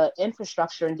the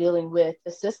infrastructure and dealing with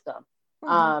the system.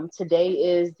 Today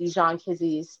is Dijon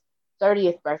Kizzy's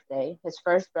 30th birthday, his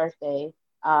first birthday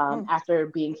after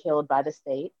being killed by the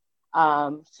state.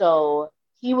 So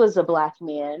he was a Black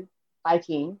man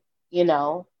biking,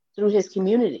 through his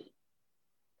community.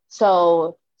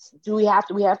 So we have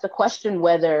to question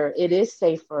whether it is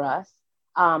safe for us.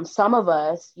 Some of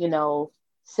us,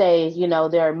 say,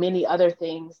 there are many other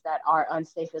things that are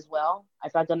unsafe as well.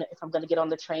 If I'm gonna get on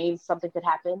the train, something could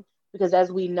happen, because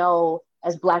as we know,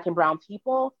 as Black and brown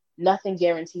people, nothing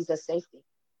guarantees us safety.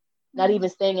 Not even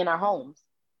staying in our homes,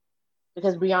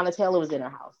 because Breonna Taylor was in her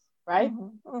house, right?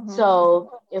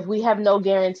 So if we have no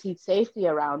guaranteed safety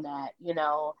around that,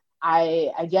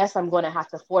 I guess I'm going to have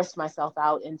to force myself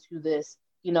out into this,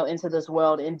 into this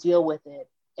world and deal with it,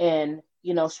 and,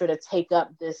 sort of take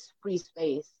up this free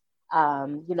space,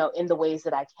 in the ways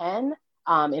that I can,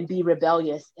 and be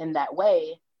rebellious in that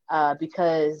way,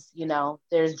 because,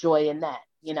 there's joy in that,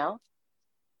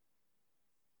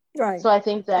 Right. So I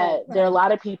think that there are a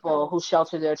lot of people who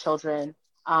shelter their children,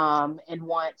 and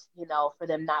want, for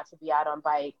them not to be out on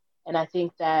bike. And I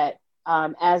think that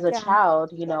as a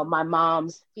child, my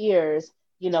mom's fears,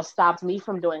 stopped me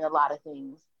from doing a lot of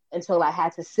things, until I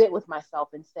had to sit with myself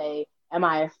and say, am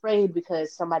I afraid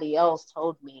because somebody else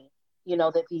told me,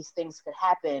 that these things could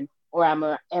happen? Or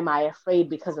am I afraid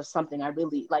because of something I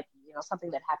really like,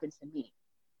 something that happened to me?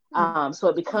 So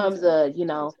it becomes a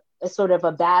sort of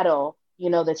a battle,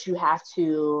 that you have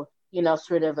to,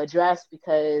 sort of address,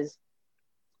 because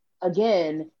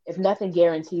again, if nothing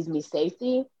guarantees me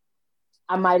safety,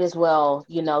 I might as well,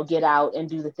 get out and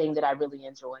do the thing that I really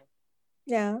enjoy.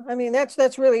 Yeah, I mean,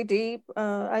 that's really deep.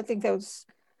 I think that was,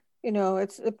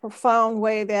 it's a profound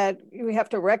way that we have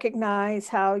to recognize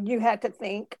how you had to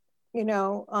think,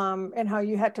 and how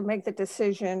you had to make the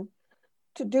decision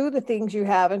to do the things you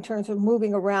have in terms of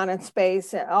moving around in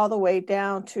space, all the way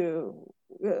down to,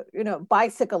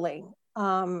 bicycling,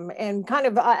 and kind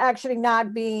of actually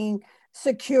not being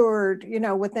secured,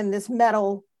 within this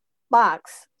metal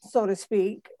box, so to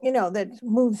speak, that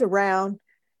moves around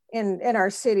in our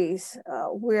cities,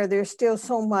 where there's still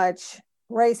so much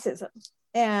racism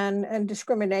and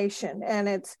discrimination. And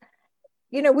it's,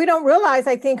 we don't realize,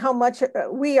 I think, how much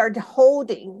we are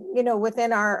holding,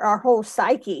 within our whole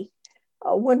psyche,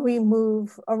 when we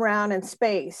move around in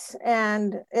space.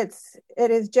 And it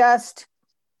is just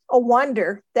a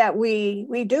wonder that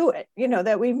we do it,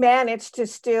 that we manage to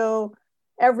still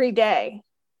every day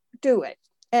do it.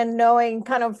 And knowing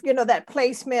kind of, that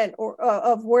placement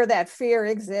of where that fear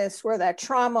exists, where that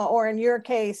trauma, or in your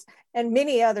case and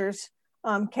many others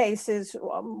cases,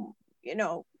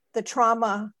 the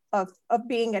trauma of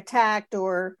being attacked,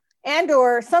 or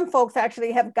some folks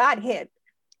actually have got hit,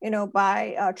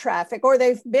 by traffic, or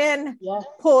they've been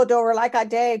pulled over. Like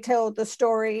Ade told the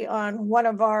story on one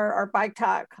of our Bike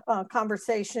Talk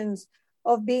conversations,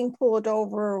 of being pulled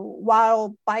over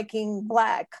while biking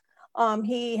Black.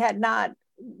 He had not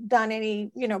done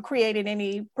any, created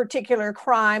any particular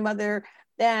crime, other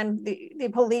than the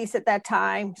police at that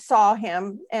time saw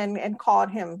him and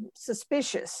called him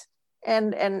suspicious.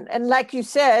 And like you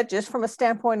said, just from a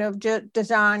standpoint of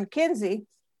Dijon Kinsey,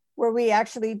 where we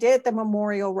actually did the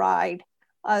memorial ride,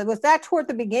 was that toward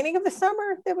the beginning of the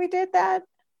summer that we did that,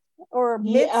 or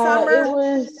midsummer?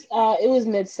 It was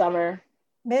midsummer.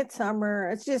 Midsummer.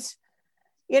 It's just,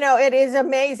 it is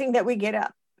amazing that we get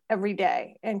up every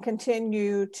day and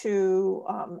continue to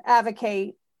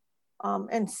advocate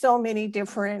in so many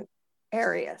different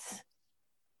areas.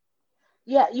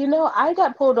 Yeah, I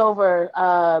got pulled over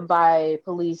by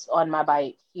police on my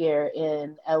bike here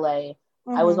in LA.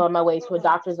 I was Mm-hmm. on my way to a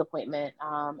doctor's appointment,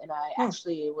 and I Hmm.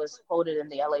 actually was quoted in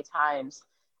the LA Times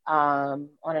on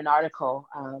an article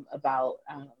about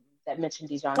that mentioned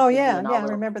Oh DeJohn yeah, and yeah, all I of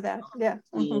remember that. Yeah.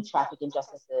 the Mm-hmm. traffic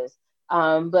injustices.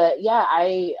 But yeah,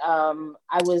 I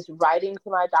was riding to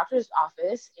my doctor's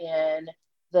office, and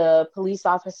the police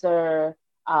officer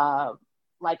uh,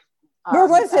 like Where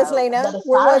was this, let Lena? a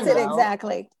Where was siren it go.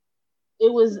 exactly?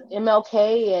 It was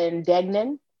MLK and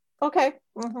Degnan. Okay.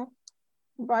 Mm-hmm.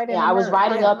 Right in Yeah, the I was merge.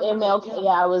 riding Yeah. up MLK.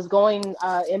 Yeah, I was going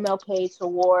MLK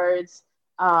towards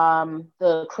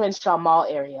the Crenshaw Mall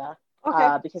area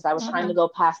Okay. because I was trying Mm-hmm. to go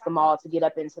past the mall to get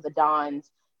up into the Dons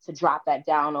to drop that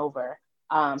down over.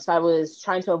 So I was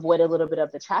trying to avoid a little bit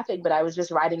of the traffic, but I was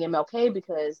just riding MLK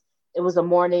because it was a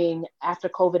morning after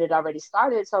COVID had already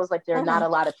started. So I was like, there are not Mm-hmm. a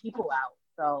lot of people out.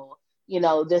 So,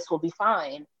 this will be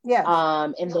fine. Yes.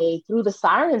 And they threw the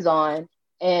sirens on,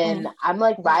 and Mm. I'm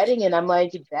like riding, and I'm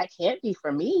like, that can't be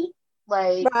for me.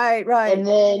 Like, Right, right. and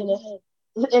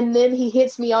then he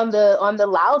hits me on the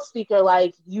loudspeaker,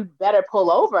 like, you better pull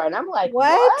over. And I'm like,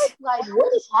 what? What? Like,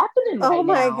 what is happening Oh right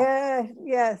my now? God.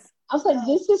 Yes. I was like,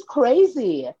 this is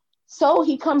crazy. So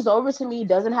he comes over to me,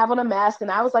 doesn't have on a mask,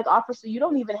 and I was like, officer, you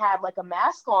don't even have like a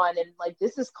mask on, and like,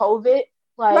 this is COVID.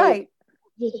 Like, Right.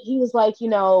 he was like,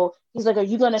 he's like, are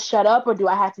you gonna shut up, or do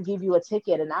I have to give you a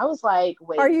ticket? And I was like,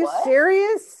 wait, Are you what?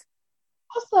 serious?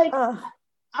 I was like, Uh,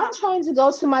 I'm trying to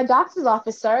go to my doctor's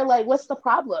office, sir. Like, what's the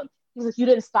problem? He's like, you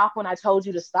didn't stop when I told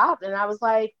you to stop. And I was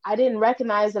like, I didn't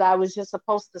recognize that I was just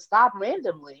supposed to stop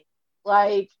randomly.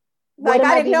 Like, what like am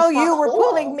I I didn't being know stopped you were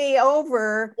pulling for? me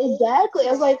over. Exactly.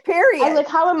 I was Period. like,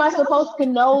 how am I supposed to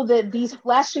know that these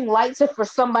flashing lights are for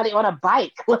somebody on a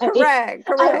bike? Like, Correct.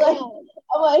 I'm Correct. like,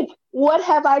 I'm like, what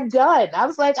have I done? I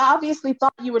was like, I obviously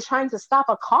thought you were trying to stop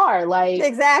a car. Like,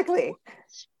 Exactly.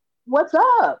 what's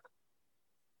up?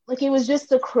 Like, it was just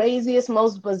the craziest,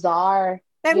 most bizarre,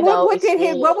 And what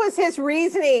experience. was his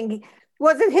reasoning?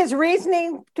 Was it his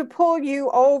reasoning to pull you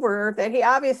over that he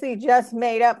obviously just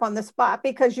made up on the spot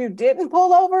because you didn't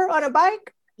pull over on a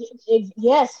bike?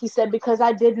 Yes, he said, because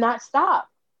I did not stop.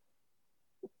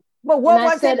 But And what I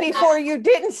was it said, before you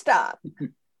didn't stop?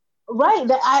 right,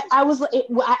 that I was,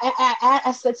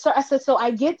 I said, sir, I said, so I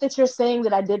get that you're saying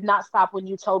that I did not stop when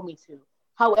you told me to.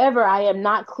 However, I am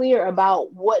not clear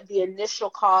about what the initial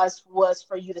cause was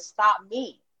for you to stop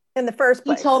me. In the first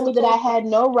He place? told me that I had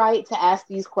no right to ask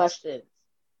these questions.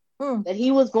 Hmm. That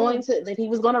he was going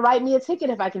to write me a ticket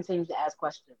if I continued to ask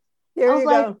questions. I There was you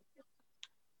like, go.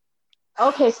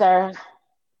 okay, sir.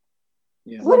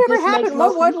 Yeah. Like, Whatever this makes happened?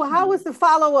 no What? sense to How was me. the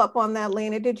follow up on that,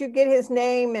 Lena? Did you get his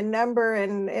name and number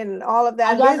and all of I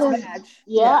that? got His his, badge?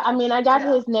 yeah, Yeah. I mean, I got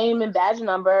his name and badge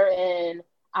number, and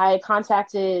I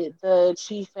contacted the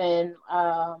chief and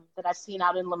that I've seen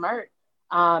out in Lamert,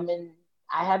 and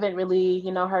I haven't really,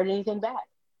 heard anything back.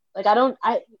 Like, I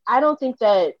don't think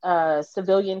that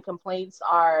civilian complaints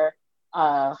are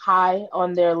high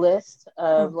on their list Hmm.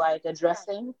 of like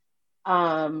addressing.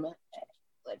 Um,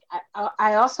 like,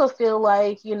 I also feel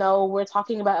like, we're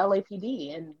talking about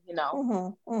LAPD, and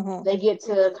Mm-hmm. Mm-hmm. they get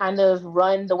to kind of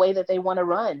run the way that they want to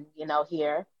run,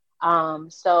 here.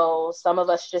 So some of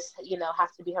us just,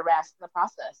 have to be harassed in the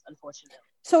process, unfortunately.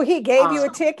 So he gave you a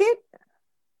Um, ticket?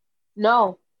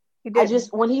 no, He I didn't.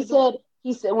 just, when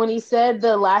he said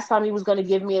the last time he was going to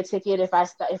give me a ticket if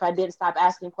I didn't stop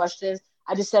asking questions,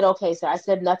 I just said, okay, sir. I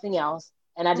said nothing else.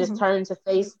 And I just Mm-hmm. turned to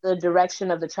face the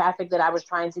direction of the traffic that I was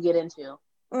trying to get into.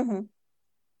 Mm-hmm.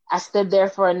 I stood there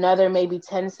for another maybe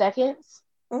 10 seconds,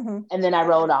 Mm-hmm. and then I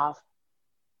rode off.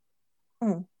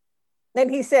 Mm-hmm. Then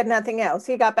he said nothing else.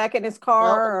 He got back in his No,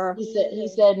 car or he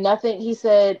said nothing.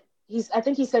 I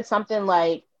think he said something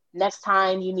like, next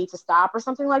time you need to stop, or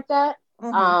something like that.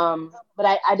 mm-hmm.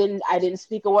 But I didn't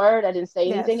speak a word. I didn't say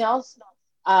anything Yes. else.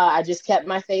 I just kept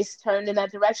my face turned in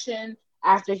that direction.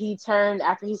 After he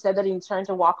said that he turned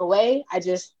to walk away, I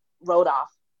just rode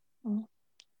off. Mm-hmm.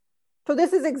 So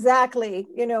this is exactly,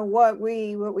 what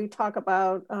we talk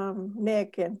about,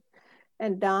 Nick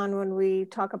and Don, when we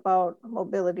talk about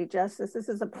mobility justice. This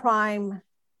is a prime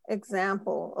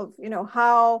example of,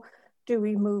 how do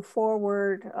we move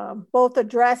forward, both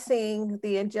addressing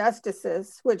the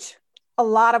injustices, which a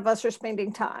lot of us are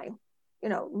spending time,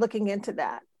 looking into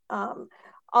that,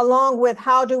 along with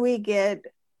how do we get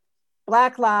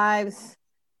Black lives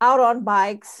out on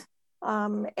bikes,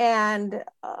 and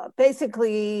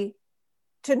basically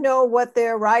to know what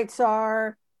their rights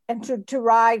are and to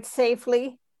ride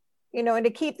safely, and to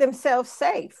keep themselves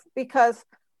safe, because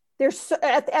there's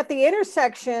at the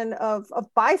intersection of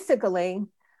bicycling,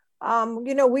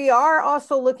 We are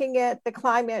also looking at the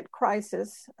climate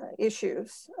crisis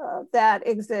issues that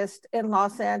exist in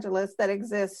Los Angeles, that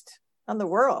exist in the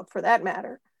world for that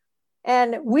matter.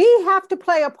 And we have to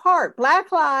play a part.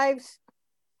 Black lives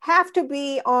have to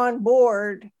be on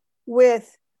board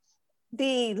with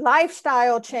the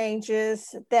lifestyle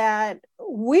changes that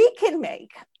we can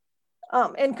make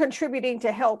in contributing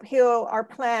to help heal our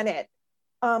planet.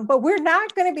 But we're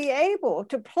not going to be able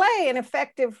to play an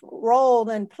effective role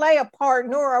and play a part,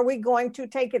 nor are we going to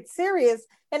take it serious.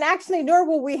 And actually, nor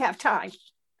will we have time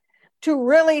to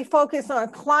really focus on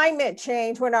climate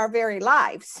change when our very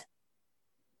lives.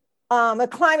 A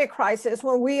climate crisis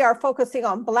when we are focusing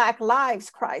on Black lives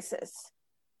crisis,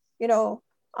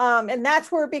 and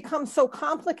that's where it becomes so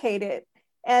complicated.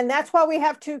 And that's why we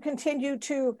have to continue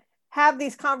to have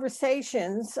these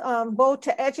conversations, both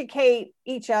to educate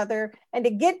each other and to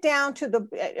get down to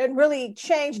and really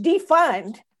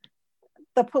defund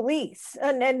the police,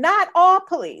 and not all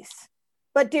police,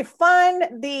 but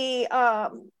defund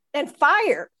and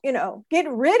fire,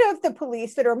 get rid of the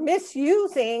police that are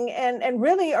misusing and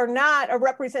really are not a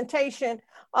representation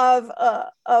of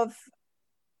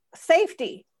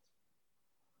safety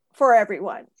for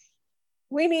everyone.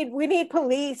 We need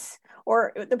police,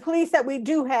 or the police that we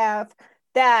do have,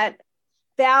 that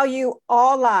value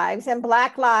all lives and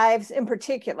Black lives in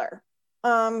particular,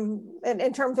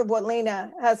 in terms of what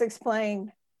Lena has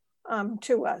explained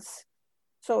to us.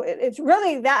 So it's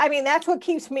really that, that's what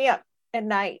keeps me up at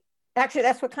night. Actually,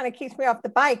 that's what kind of keeps me off the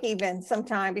bike even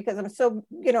sometimes, because I'm so,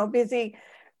 busy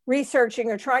researching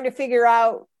or trying to figure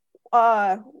out,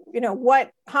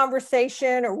 what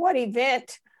conversation or what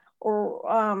event or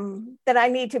that I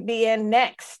need to be in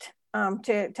next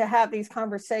to have these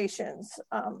conversations.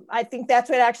 I think that's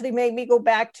what actually made me go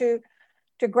back to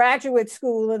graduate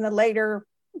school in the later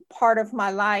part of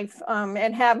my life,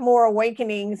 and have more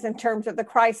awakenings in terms of the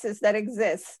crisis that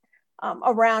exists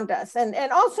around us. And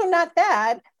also not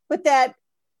that, but that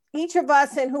each of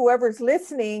us and whoever's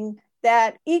listening,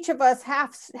 that each of us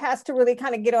has to really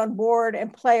kind of get on board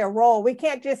and play a role. We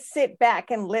can't just sit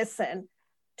back and listen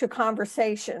to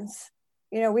conversations.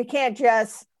 We can't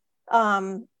just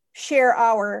share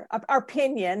our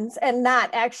opinions and not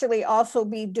actually also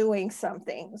be doing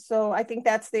something. So I think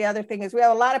that's the other thing, is we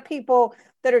have a lot of people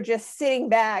that are just sitting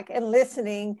back and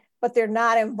listening, but they're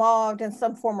not involved in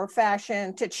some form or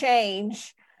fashion to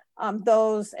change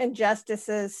those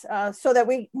injustices, so that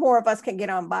more of us can get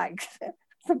on bikes.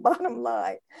 The bottom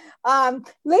line.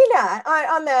 Lena,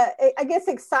 on the, I guess,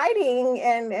 exciting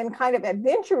and kind of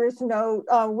adventurous note,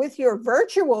 with your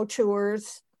virtual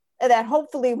tours that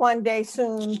hopefully one day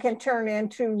soon can turn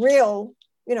into real,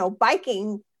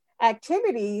 biking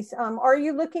activities, are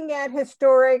you looking at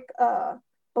historic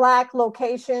Black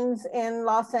locations in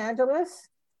Los Angeles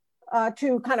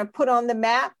to kind of put on the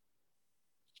map?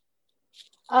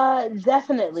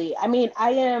 Definitely.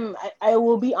 I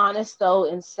will be honest though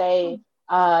and say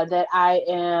that I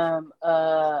am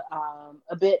a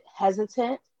bit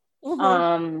hesitant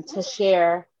to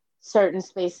share certain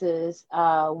spaces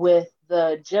with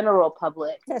the general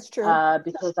public. That's true.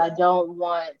 Because I don't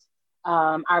want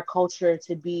our culture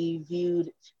to be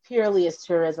viewed purely as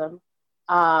tourism.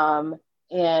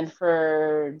 And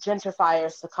for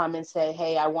gentrifiers to come and say,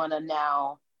 hey, I want to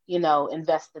now,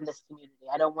 invest in this community.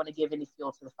 I don't want to give any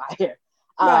fuel to the fire.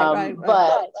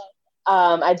 But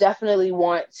I definitely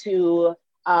want to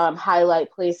highlight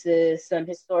some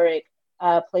historic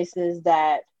places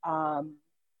that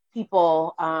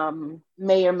people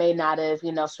may or may not have,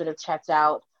 sort of checked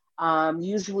out.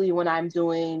 Usually when I'm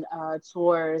doing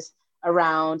tours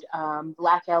around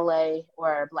Black LA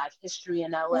or Black history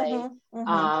in LA,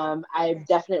 I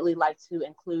definitely like to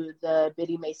include the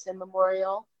Biddy Mason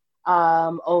Memorial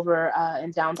over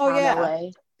in downtown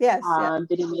LA. Yes.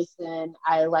 Biddy Mason,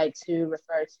 I like to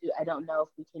refer to, I don't know if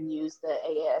we can use the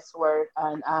AAS word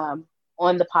on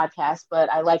the podcast, but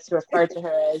I like to refer to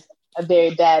her as a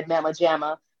very bad Mama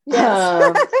Jamma.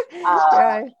 Yes.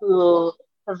 Who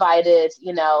provided,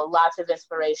 lots of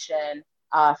inspiration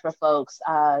for folks,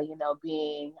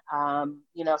 being,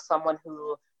 someone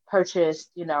who purchased,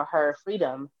 her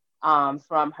freedom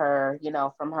from her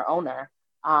owner.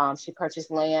 She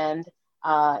purchased land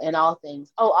and all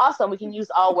things. Oh, awesome. We can use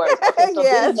all words. Okay, so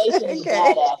yes. Biddy Mason is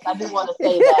badass. I do want to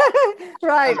say that.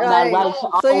 Right. Like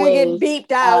so you get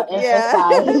beeped out.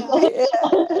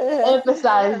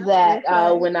 Emphasize that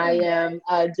when I am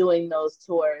doing those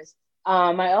tours.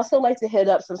 I also like to hit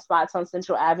up some spots on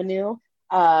Central Avenue.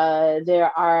 There's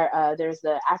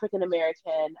the African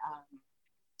American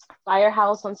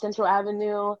Firehouse on Central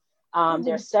Avenue.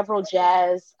 There's several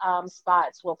jazz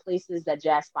spots, places that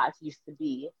jazz spots used to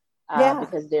be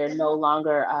because they're no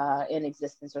longer in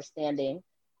existence or standing.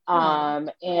 Hmm.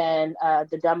 And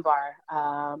the Dunbar,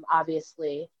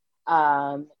 obviously,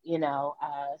 so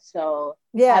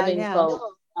Yeah, having yeah. folks,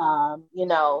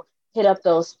 hit up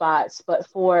those spots. But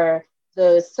for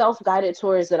the self-guided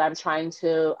tours that I'm trying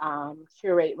to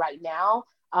curate right now,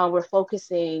 we're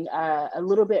focusing a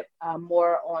little bit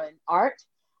more on art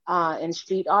and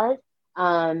street art,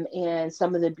 and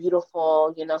some of the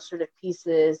beautiful, sort of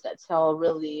pieces that tell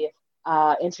really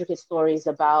intricate stories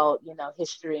about,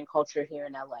 history and culture here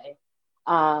in LA.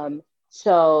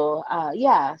 So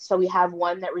we have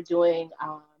one that we're doing,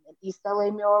 an East LA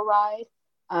mural ride.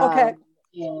 Okay.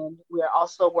 And we're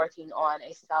also working on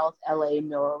a South LA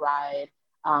mural ride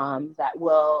that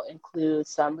will include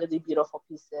some really beautiful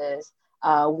pieces.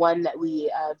 One that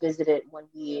we visited when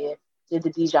we did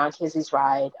the Dijon Kizzy's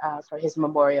ride for his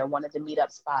memorial, one of the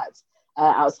meetup spots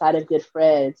outside of Good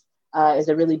Fred's, is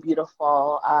a really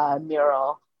beautiful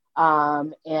mural.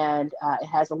 And it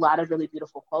has a lot of really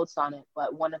beautiful quotes on it.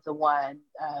 But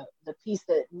the piece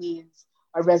that means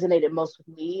or resonated most with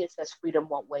me, it says, "Freedom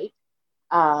won't wait."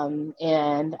 And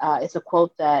it's a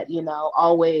quote that,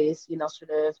 always,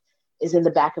 sort of is in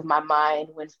the back of my mind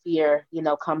when fear,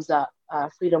 comes up.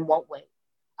 Freedom won't wait.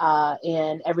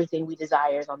 And everything we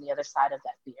desire is on the other side of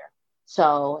that fear.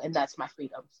 So, and that's my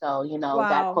freedom. So, that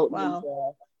Wow. quote means,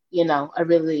 Wow.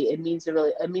 it means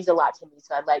a lot to me.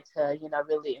 So I'd like to,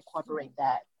 really incorporate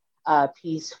that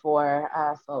piece for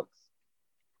folks.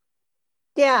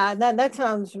 Yeah, that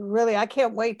sounds really, I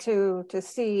can't wait to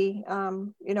see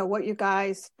what you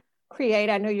guys create.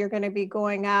 I know you're going to be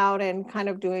going out and kind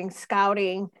of doing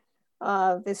scouting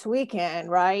this weekend,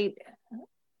 right?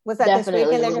 Was that this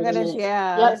Definitely. weekend that you're gonna?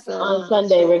 Yeah. Yep. On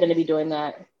Sunday, we're going to be doing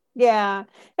that. Yeah.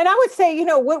 And I would say,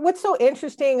 what's so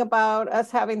interesting about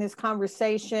us having this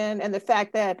conversation and the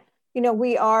fact that,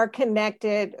 we are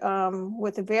connected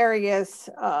with the various,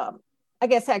 I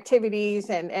guess, activities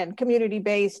and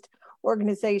community-based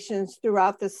organizations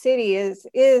throughout the city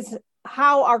is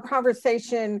how our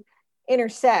conversation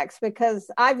intersects, because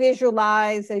I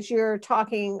visualize as you're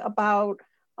talking about,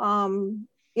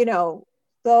 you know,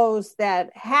 those that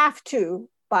have to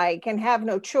bike and have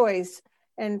no choice,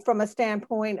 and from a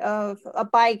standpoint of a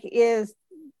bike is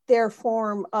their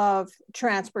form of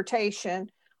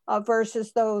transportation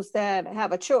versus those that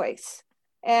have a choice.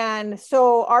 And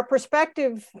so our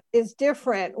perspective is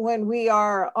different when we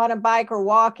are on a bike or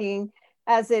walking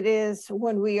as it is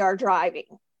when we are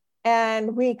driving.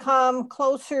 And we come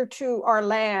closer to our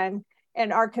land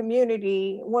and our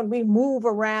community when we move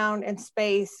around in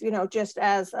space, just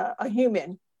as a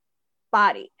human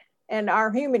body, and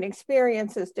our human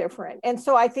experience is different. And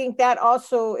so I think that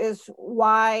also is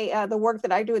why the work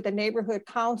that I do at the neighborhood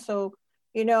council,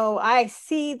 I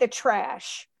see the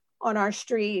trash on our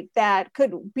street that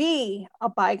could be a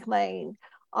bike lane,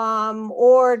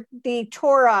 or the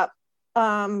tore up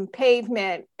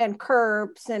pavement and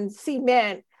curbs and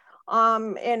cement,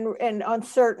 and on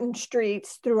certain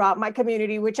streets throughout my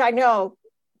community, which I know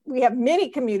we have many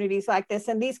communities like this.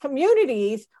 And these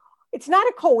communities, it's not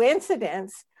a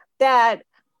coincidence that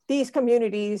these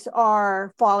communities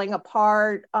are falling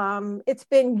apart. It's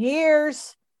been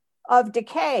years of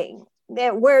decay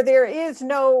where there is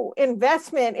no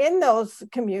investment in those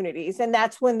communities. And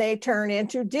that's when they turn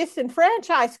into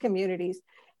disenfranchised communities.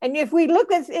 And if we look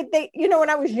at it, when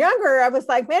I was younger, I was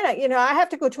like, man, I have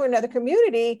to go to another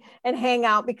community and hang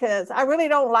out because I really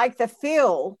don't like the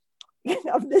feel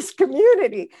of this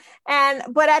community.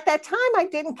 But at that time, I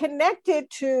didn't connect it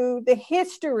to the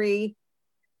history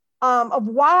of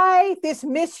why this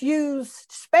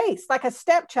misused space, like a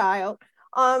stepchild,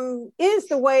 is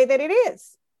the way that it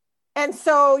is. And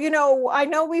so, I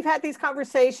know we've had these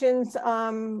conversations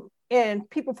in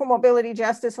People for Mobility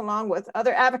Justice, along with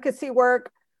other advocacy work.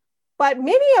 But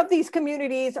many of these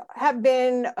communities have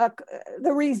been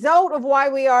the result of why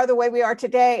we are the way we are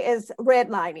today is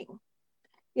redlining.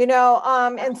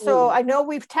 And so I know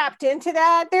we've tapped into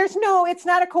that. It's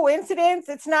not a coincidence.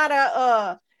 It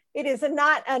is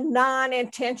not a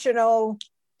non-intentional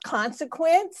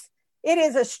consequence. It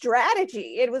is a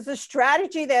strategy. It was a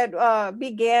strategy that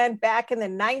began back in the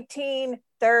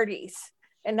 1930s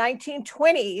and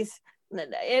 1920s,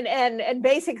 and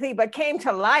basically but came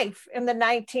to life in the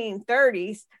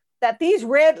 1930s, that these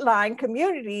red line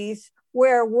communities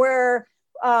where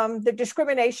the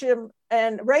discrimination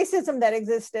and racism that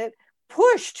existed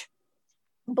pushed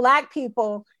Black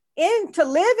people in to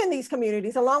live in these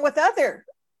communities along with other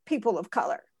people of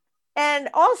color. And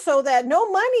also that no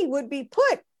money would be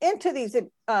put into these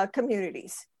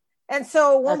communities. And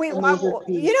so when how can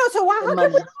we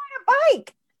ride a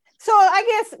bike? So I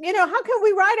guess, how can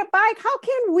we ride a bike? How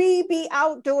can we be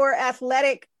outdoor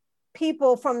athletic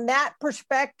people from that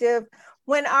perspective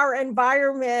when our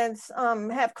environments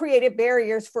have created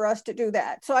barriers for us to do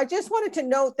that? So I just wanted to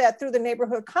note that through the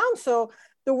neighborhood council,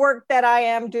 the work that I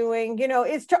am doing,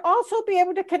 is to also be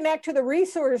able to connect to the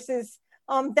resources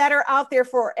that are out there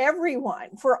for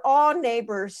everyone, for all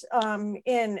neighbors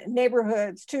in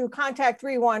neighborhoods, to contact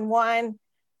 311,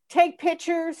 take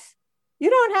pictures. You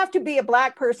don't have to be a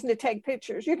Black person to take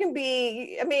pictures. You can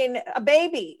be, a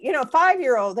baby,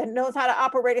 5-year-old that knows how to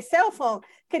operate a cell phone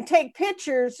can take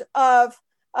pictures of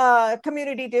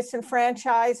community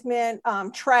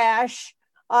disenfranchisement, trash,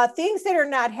 things that are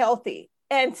not healthy,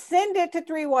 and send it to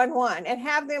 311 and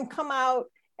have them come out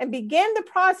and begin the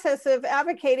process of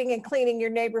advocating and cleaning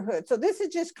your neighborhood. So this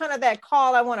is just kind of that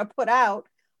call I want to put out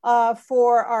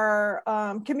for our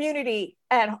community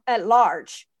at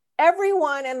large.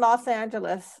 Everyone in Los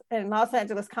Angeles and Los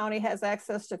Angeles County has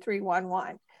access to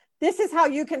 311. This is how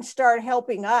you can start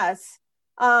helping us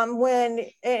when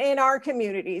in our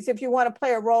communities. If you want to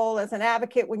play a role as an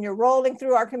advocate, when you're rolling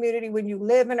through our community, when you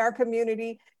live in our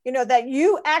community, that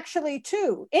you actually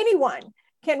too, anyone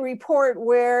can report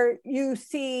where you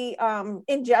see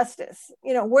injustice,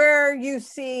 where you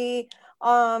see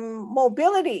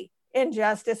mobility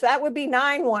injustice. That would be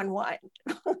 911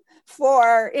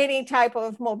 for any type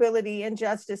of mobility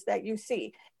injustice that you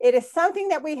see. It is something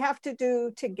that we have to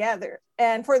do together.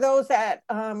 And for those that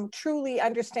truly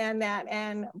understand that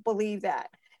and believe that.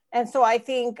 And so I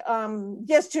think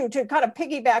just to kind of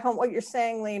piggyback on what you're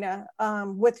saying, Lena,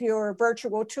 with your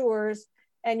virtual tours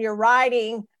and your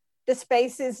riding, the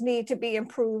spaces need to be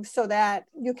improved so that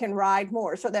you can ride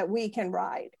more, so that we can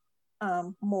ride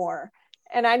more.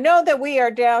 And I know that we are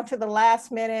down to the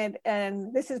last minute,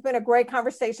 and this has been a great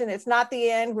conversation. It's not the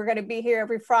end. We're going to be here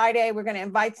every Friday. We're going to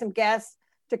invite some guests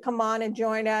to come on and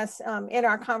join us in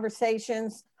our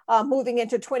conversations moving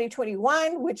into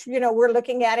 2021, which, we're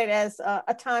looking at it as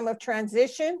a time of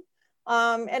transition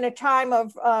and a time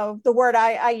of the word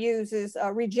I use is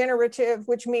regenerative,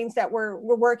 which means that we're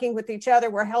working with each other,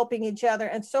 we're helping each other,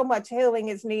 and so much healing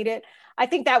is needed. I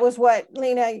think that was what,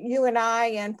 Lena, you and I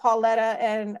and Pauletta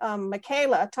and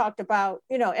Michaela talked about,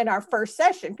 in our first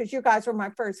session, because you guys were my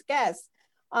first guests,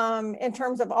 in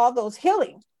terms of all those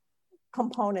healing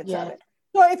components of it.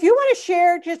 So if you want to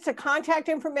share just the contact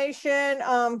information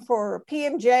for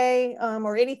PMJ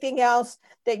or anything else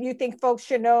that you think folks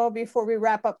should know before we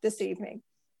wrap up this evening.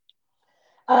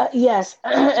 Yes,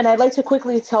 and I'd like to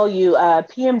quickly tell you,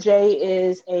 PMJ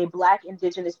is a Black,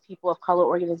 Indigenous, people of color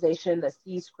organization that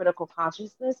sees critical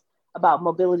consciousness about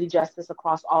mobility justice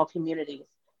across all communities.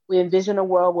 We envision a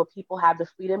world where people have the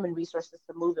freedom and resources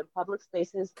to move in public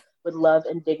spaces with love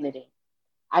and dignity.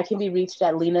 I can be reached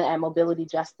at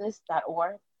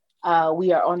lena@mobilityjustice.org.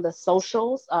 We are on the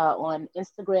socials, on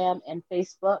Instagram and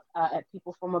Facebook at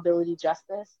People for Mobility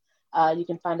Justice. You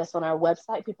can find us on our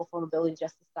website,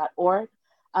 peopleformobilityjustice.org.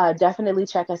 Definitely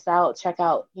check us out. Check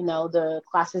out, the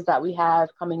classes that we have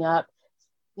coming up.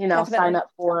 Sign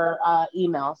up for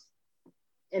emails.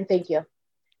 And thank you.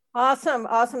 Awesome.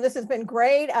 This has been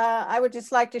great. I would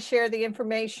just like to share the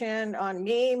information on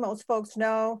me. Most folks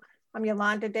know I'm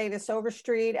Yolanda Davis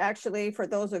Overstreet. Actually, for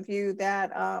those of you that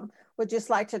would just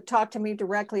like to talk to me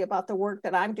directly about the work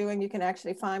that I'm doing, you can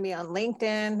actually find me on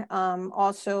LinkedIn.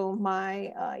 Also,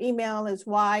 my email is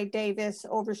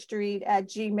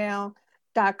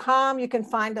ydavisoverstreet@gmail.com. You can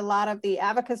find a lot of the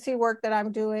advocacy work that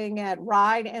I'm doing at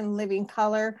Ride and Living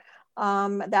Color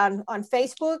on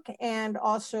Facebook and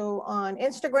also on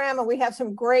Instagram. And we have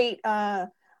some great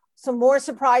some more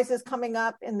surprises coming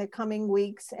up in the coming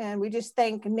weeks. And we just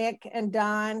thank Nick and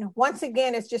Don. Once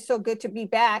again, it's just so good to be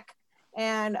back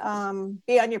and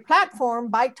be on your platform,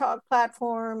 Bike Talk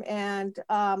platform. And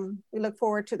we look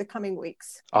forward to the coming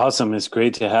weeks. Awesome. It's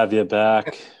great to have you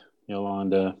back,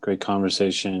 Yolanda. Great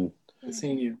conversation. Good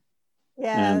seeing you.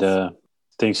 Yeah. And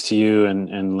thanks to you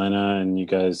and Lena and you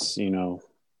guys,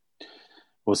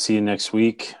 we'll see you next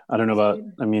week. I don't know about,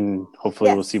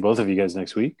 hopefully We'll see both of you guys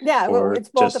next week. Yeah, or it's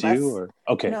both just of us. you or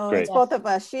okay, no, great. It's both of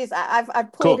us.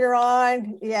 I've pulled her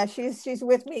on. Yeah, she's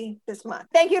with me this month.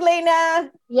 Thank you,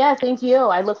 Lena. Yeah, thank you.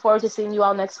 I look forward to seeing you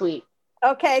all next week.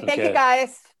 Okay, thank you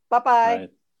guys. Bye-bye. Right.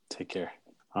 Take care.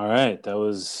 All right, that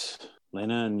was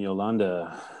Lena and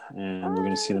Yolanda, and we're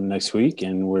going to see them next week,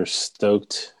 and we're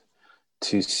stoked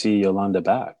to see Yolanda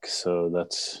back. So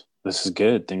this is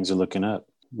good. Things are looking up.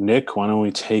 Nick, why don't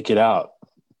we take it out?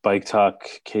 Bike Talk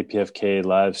KPFK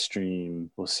live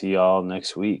stream. We'll see y'all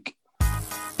next week. I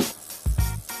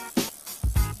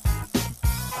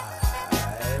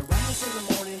rise in the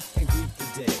morning and greet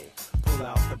the day. Pull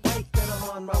out the bike and I'm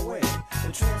on my way.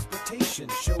 The transport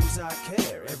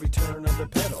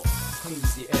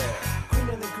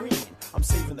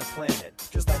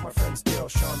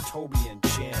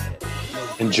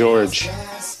And George.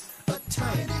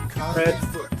 Fred.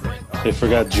 They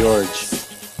forgot George.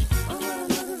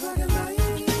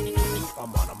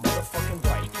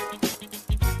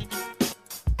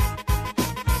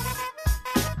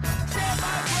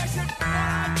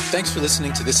 Thanks for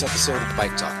listening to this episode of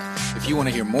Bike Talk. If you want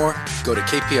to hear more, go to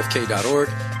kpfk.org,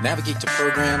 navigate to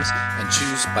programs, and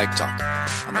choose Bike Talk.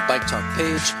 On the Bike Talk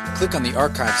page, click on the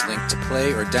archives link to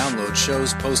play or download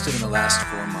shows posted in the last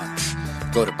 4 months.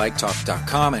 Go to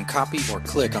biketalk.com and copy or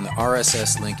click on the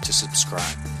RSS link to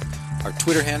subscribe. Our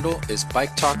Twitter handle is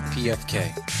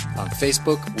BikeTalkPFK. On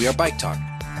Facebook, we are Bike Talk.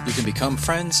 You can become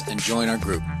friends and join our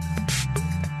group.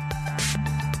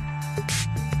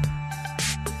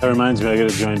 That reminds me, I got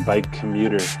to join Bike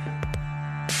Commuter.